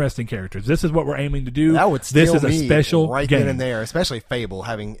story and interesting characters. This is what we're aiming to do. That would this steal is a me special right game. then and there, especially Fable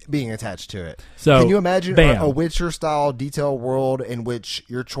being attached to it. So, can you imagine bam. a Witcher style detail world in which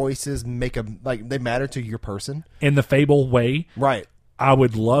your choices they matter to your person? In the Fable way, Right. I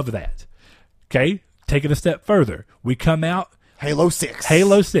would love that. Okay? Take it a step further. We come out Halo 6.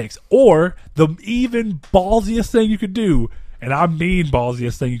 Halo 6, or the even ballsiest thing you could do, and I mean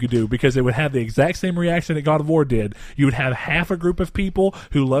ballsiest thing you could do, because it would have the exact same reaction that God of War did. You would have half a group of people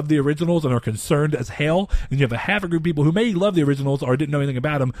who love the originals and are concerned as hell, and you have a half a group of people who may love the originals or didn't know anything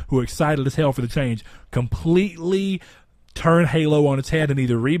about them, who are excited as hell for the change. Completely turn Halo on its head and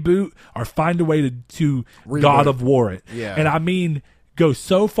either reboot or find a way to Reboot. God of War it. Yeah. And I mean, go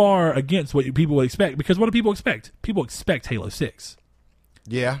so far against what people would expect, because what do people expect? People expect Halo 6.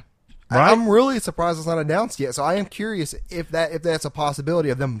 Yeah. Right? I'm really surprised it's not announced yet. So I am curious if that's a possibility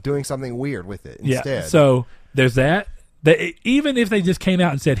of them doing something weird with it instead. Yeah. So there's that. Even if they just came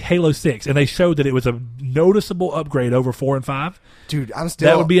out and said Halo 6 and they showed that it was a noticeable upgrade over 4 and 5, dude,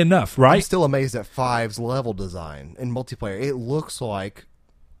 that would be enough, right? I'm still amazed at 5's level design in multiplayer. It looks like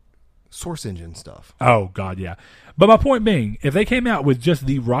Source Engine stuff. Oh, God, yeah. But my point being, if they came out with just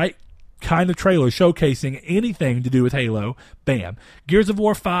the right kind of trailer showcasing anything to do with Halo, bam. Gears of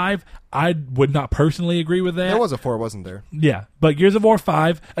War 5, I would not personally agree with that. There was a 4, wasn't there? Yeah, but Gears of War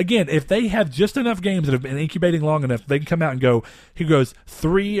 5, again, if they have just enough games that have been incubating long enough, they can come out and go, here goes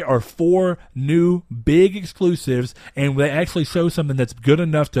 3 or 4 new big exclusives, and they actually show something that's good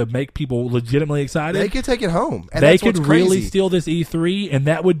enough to make people legitimately excited. They could take it home. And They that's could what's really crazy. steal this E3, and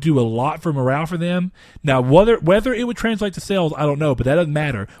that would do a lot for morale for them. Now, whether it would translate to sales, I don't know, but that doesn't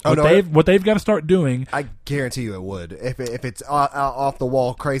matter. What they've got to start doing, I guarantee you it would. If it's off the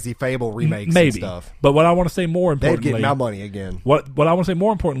wall crazy Fable remakes maybe. and stuff. But what I want to say more They'd importantly, get my money again. What I want to say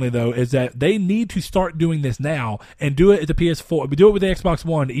more importantly though is that they need to start doing this now and do it at the PS4. Do it with the Xbox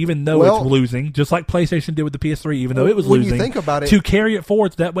One, even though it's losing, just like PlayStation did with the PS3, even though it was when losing. you think about it, to carry it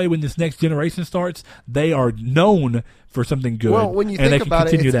forward, so that way when this next generation starts, they are known for something good. Well, when you and think they can about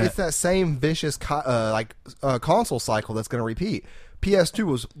it, continue it's that same vicious console cycle that's going to repeat. PS2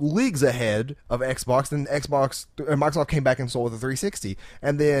 was leagues ahead of Xbox, then Microsoft came back and sold the 360,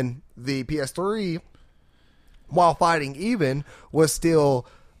 and then the PS3, while fighting even, was still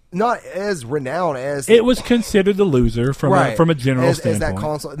not as renowned as it was considered the loser from a general standpoint. As that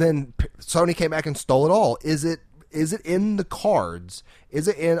console. Then Sony came back and stole it all. Is it in the cards? Is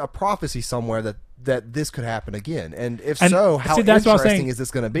it in a prophecy somewhere that this could happen again? And if so, how interesting is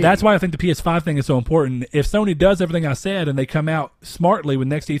this going to be? That's why I think the PS5 thing is so important. If Sony does everything I said and they come out smartly with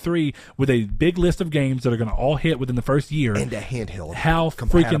next E3 with a big list of games that are going to all hit within the first year, and a handheld, how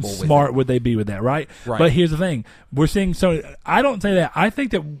freaking smart would they be with that, right? But here's the thing. We're seeing Sony. I don't say that. I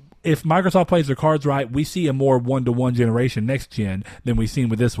think that if Microsoft plays their cards right, we see a more one-to-one generation next gen than we've seen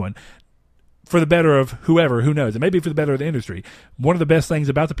with this one. For the better of whoever, who knows? It may be for the better of the industry. One of the best things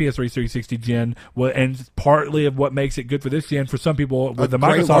about the PS3 360 gen, and partly of what makes it good for this gen, for some people with the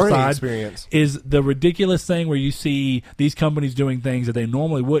Microsoft side, experience, is the ridiculous thing where you see these companies doing things that they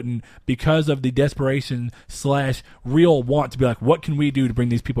normally wouldn't because of the desperation / real want to be like, what can we do to bring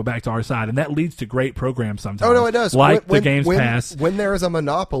these people back to our side? And that leads to great programs sometimes. Oh, no, it does. Like the Games Pass. When there is a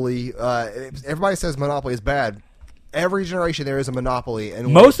monopoly, everybody says monopoly is bad. Every generation there is a monopoly,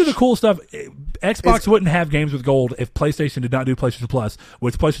 and most of the cool stuff, Xbox wouldn't have games with gold if PlayStation did not do PlayStation Plus,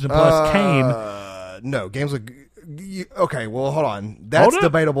 which PlayStation Plus came. No, games with. Okay, well, hold on. That's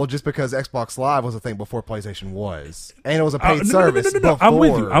debatable just because Xbox Live was a thing before PlayStation was, and it was a paid service. No. I'm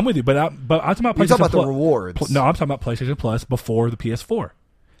with you, but I'm talking about PlayStation. You're talking about Plus. the rewards. No, I'm talking about PlayStation Plus before the PS4.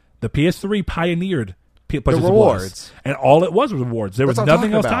 The PS3 pioneered PlayStation rewards. Plus, and all it was rewards. There was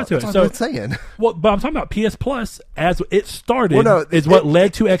nothing else tied to it. That's So, what I'm saying. Well, but I'm talking about PS Plus as it started. Is what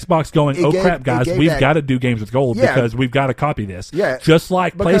led to Xbox going, oh crap, guys, we've got to do games with gold because we've got to copy this. Yeah, just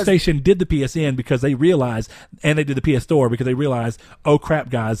like PlayStation did the PSN because they realized, and they did the PS Store because they realized, oh crap,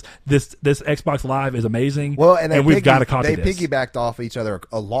 guys, this Xbox Live is amazing. Well, and we've got to copy this. They piggybacked off each other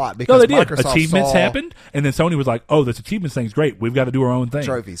a lot because they did. Microsoft Achievements happened, and then Sony was like, oh, this achievements thing's great. We've got to do our own thing.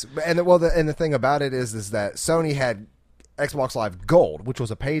 Trophies, and the thing about it is is that Sony had Xbox Live Gold, which was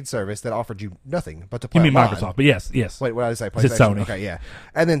a paid service that offered you nothing but to You play mean online. Microsoft, but yes. Wait, what did I say? It's PlayStation? Sony. Okay, yeah.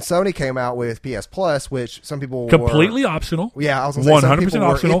 And then Sony came out with PS Plus, which some people Completely optional. Yeah, I was going to say some 100% people were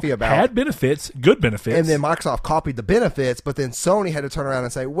optional. iffy about. Had benefits, good benefits. And then Microsoft copied the benefits, but then Sony had to turn around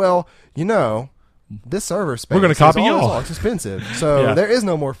and say, well, this server space We're gonna copy y'all. it's expensive. So Yeah. there is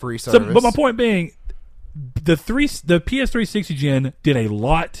no more free service. So, but my point being, the PS360 gen did a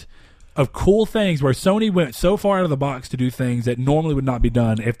lot of cool things where Sony went so far out of the box to do things that normally would not be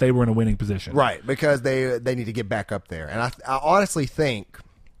done if they were in a winning position. Right, because they need to get back up there. And I honestly think...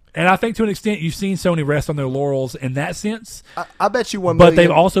 And I think to an extent you've seen Sony rest on their laurels in that sense. I bet you $1 million... But they've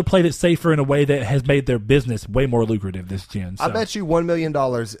also played it safer in a way that has made their business way more lucrative this gen. So. I bet you $1 million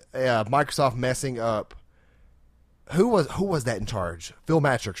Microsoft messing up... Who was that in charge? Phil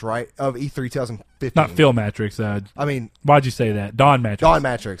Matrix, right? Of E3 2015. Not Phil Matrix. I mean... Why'd you say that? Don Matrix. Don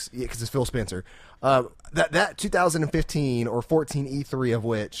Matrix, because it's Phil Spencer. That 2015 or 14 E3 of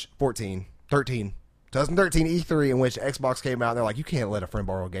which... 2013 E3 in which Xbox came out and they're like, you can't let a friend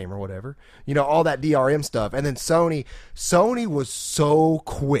borrow a game or whatever. All that DRM stuff. And then Sony was so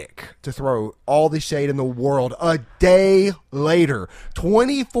quick to throw all the shade in the world. A day later,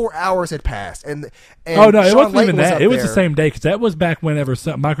 24 hours had passed. And oh no, it Sean wasn't Layton even that. It was there. the same day because that was back whenever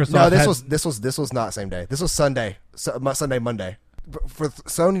Microsoft. No, had, this was not same day. This was Sunday, Monday. For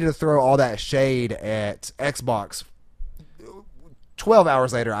Sony to throw all that shade at Xbox 12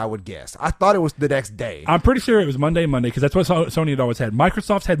 hours later, I would guess. I thought it was the next day. I'm pretty sure it was Monday because that's what Sony had always had.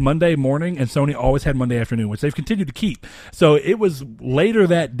 Microsoft's had Monday morning, and Sony always had Monday afternoon, which they've continued to keep. So it was later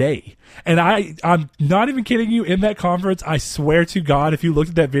that day. And I'm not even kidding you. In that conference, I swear to God, if you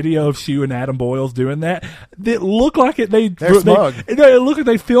looked at that video of Shu and Adam Boyles doing that, it looked like They're smug. It looked like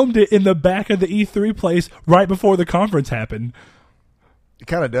they filmed it in the back of the E3 place right before the conference happened. It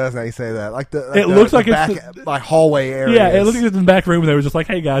kind of does now you say that. It looks like back, it's like hallway area. Yeah, it looks like it's in the back room. They were just like,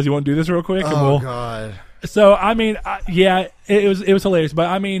 "Hey guys, you want to do this real quick?" And Oh God! So I mean, it was hilarious. But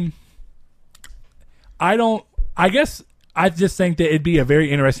I mean, I guess I just think that it'd be a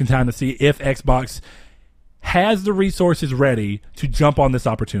very interesting time to see if Xbox has the resources ready to jump on this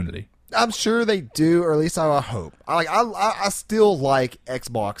opportunity. I'm sure they do, or at least I hope. I still like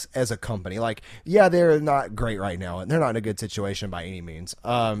Xbox as a company. Like, yeah, they're not great right now, and they're not in a good situation by any means.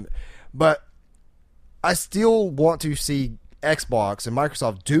 But I still want to see Xbox and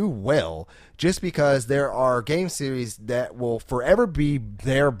Microsoft do well, just because there are game series that will forever be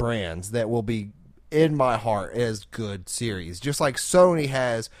their brands that will be in my heart as good series. Just like Sony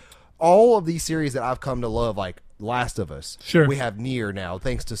has all of these series that I've come to love, like Last of Us. Sure. We have Nier now,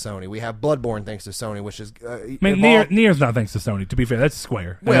 thanks to Sony. We have Bloodborne, thanks to Sony, which is... I mean, Nier's not thanks to Sony, to be fair. That's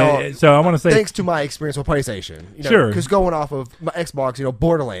Square. Well, so I want to say... Thanks to my experience with PlayStation. Sure. Because going off of my Xbox,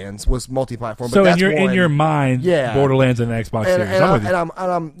 Borderlands was multi-platform. So but in your mind, Yeah. Borderlands and an Xbox series.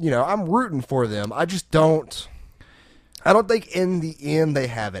 I'm rooting for them. I just don't... I don't think in the end they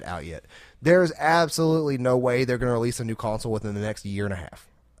have it out yet. There's absolutely no way they're going to release a new console within the next year and a half.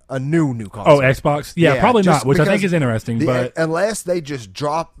 A new console. Oh, Xbox? Yeah, probably not, which I think is interesting. But unless they just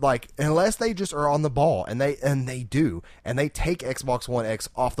unless they just are on the ball, and they take Xbox One X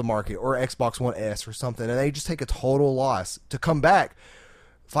off the market or Xbox One S or something, and they just take a total loss to come back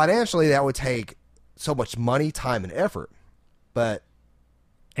financially, that would take so much money, time, and effort. But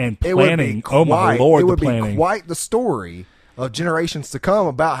and planning. Oh my Lord, the planning. It would be quite the story of generations to come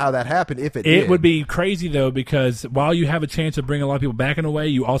about how that happened if it did. It would be crazy, though, because while you have a chance of bringing a lot of people back in a way,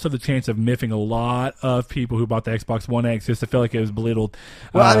 you also have the chance of miffing a lot of people who bought the Xbox One X just to feel like it was belittled.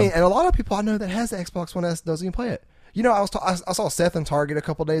 Well, I mean, and a lot of people I know that has the Xbox One S doesn't even play it. I saw Seth in Target a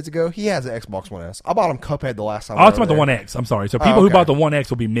couple days ago. He has an Xbox One S. I bought him Cuphead the last time. I was talking about the One X. I'm sorry. So people who bought the One X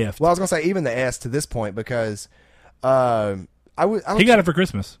will be miffed. Well, I was going to say even the S to this point because he got it for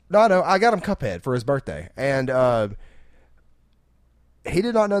Christmas. No, I got him Cuphead for his birthday, and he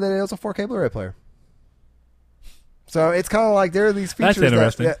did not know that it was a 4K Blu-ray player. So it's kind of like there are these features. That's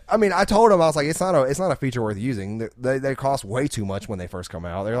interesting. I told him, I was like, it's not a feature worth using. They cost way too much when they first come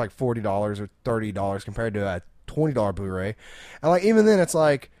out. They're like $40 or $30 compared to a $20 Blu-ray. And like even then, it's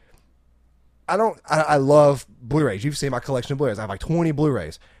like I love Blu-rays. You've seen my collection of Blu-rays. I have like 20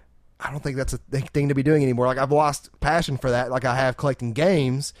 Blu-rays. I don't think that's a thing to be doing anymore. Like I've lost passion for that. Like I have collecting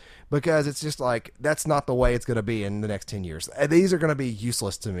games. Because it's just like, that's not the way it's going to be in the next 10 years. These are going to be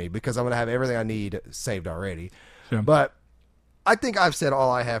useless to me because I'm going to have everything I need saved already. Sure. But I think I've said all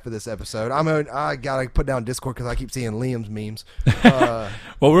I have for this episode. I gotta put down Discord because I keep seeing Liam's memes.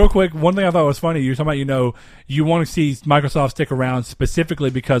 Well, real quick, one thing I thought was funny, you were talking about, you want to see Microsoft stick around specifically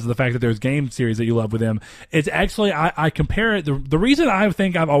because of the fact that there's game series that you love with them. It's actually, I compare it, the reason I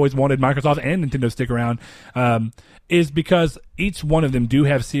think I've always wanted Microsoft and Nintendo to stick around is because each one of them do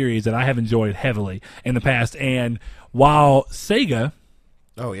have series that I have enjoyed heavily in the past. And while Sega,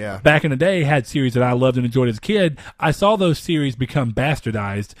 oh yeah, back in the day, had series that I loved and enjoyed as a kid, I saw those series become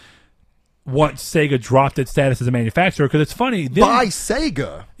bastardized once Sega dropped its status as a manufacturer. Because it's funny, by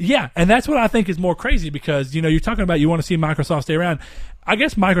Sega, yeah, and that's what I think is more crazy. Because you're talking about you want to see Microsoft stay around. I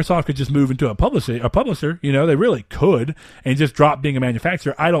guess Microsoft could just move into a publisher. They really could, and just drop being a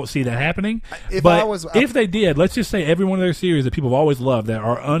manufacturer. I don't see that happening. If they did, let's just say every one of their series that people have always loved that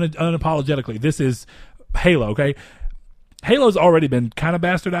are unapologetically, this is Halo, okay? Halo's already been kind of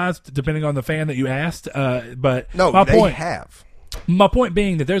bastardized, depending on the fan that you asked. But no, my point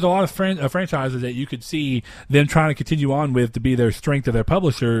being that there's a lot of franchises that you could see them trying to continue on with to be their strength of their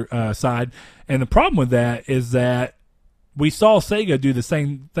publisher side. And the problem with that is that we saw Sega do the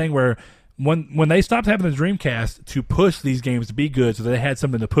same thing where when they stopped having the Dreamcast to push these games to be good, so that they had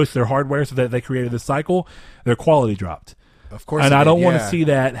something to push their hardware, so that they created this cycle, their quality dropped. Of course, and I don't want to see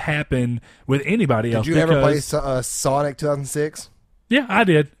that happen with anybody else. Did you ever play Sonic 2006? Yeah, I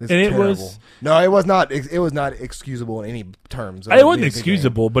did. It's and terrible. It was no, it was not. It was not excusable in any terms. It wasn't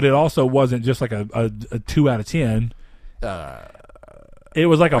excusable, but it also wasn't just like a 2 out of 10. It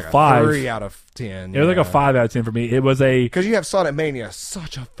was like a 5. 3 out of 10. It was like a 5 out of 10 for me. It was because you have Sonic Mania,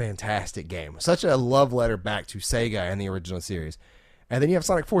 such a fantastic game, such a love letter back to Sega and the original series, and then you have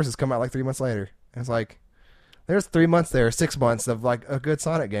Sonic Forces come out like 3 months later. And it's like, there's 3 months there, 6 months of like a good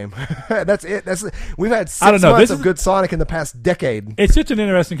Sonic game. That's it. We've had 6 months of good Sonic in the past decade. It's such an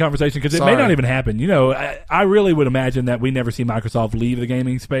interesting conversation because it may not even happen. I really would imagine that we never see Microsoft leave the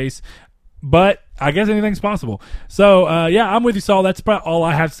gaming space, but I guess anything's possible. So I'm with you, Saul. That's about all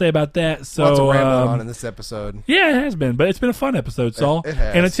I have to say about that. So lots of rambling on in this episode. Yeah, it has been, but it's been a fun episode, Saul. It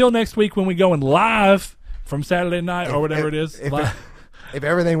has. And until next week when we go in live from Saturday night or whatever it is, if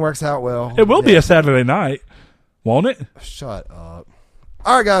everything works out well, it will be a Saturday night. Won't it? Shut up.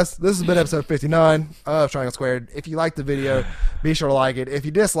 All right, guys. This has been episode 59 of Triangle Squared. If you liked the video, be sure to like it. If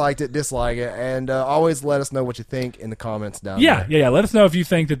you disliked it, dislike it. And always let us know what you think in the comments down there. Yeah. Let us know if you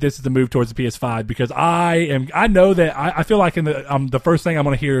think that this is a move towards the PS5, because I know that I feel like in the first thing I'm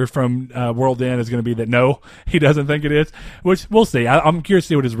going to hear from World End is going to be that no, he doesn't think it is, which we'll see. I'm curious to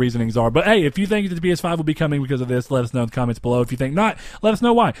see what his reasonings are. But hey, if you think that the PS5 will be coming because of this, let us know in the comments below. If you think not, let us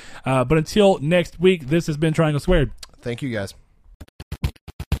know why. But until next week, this has been Triangle Squared. Thank you, guys.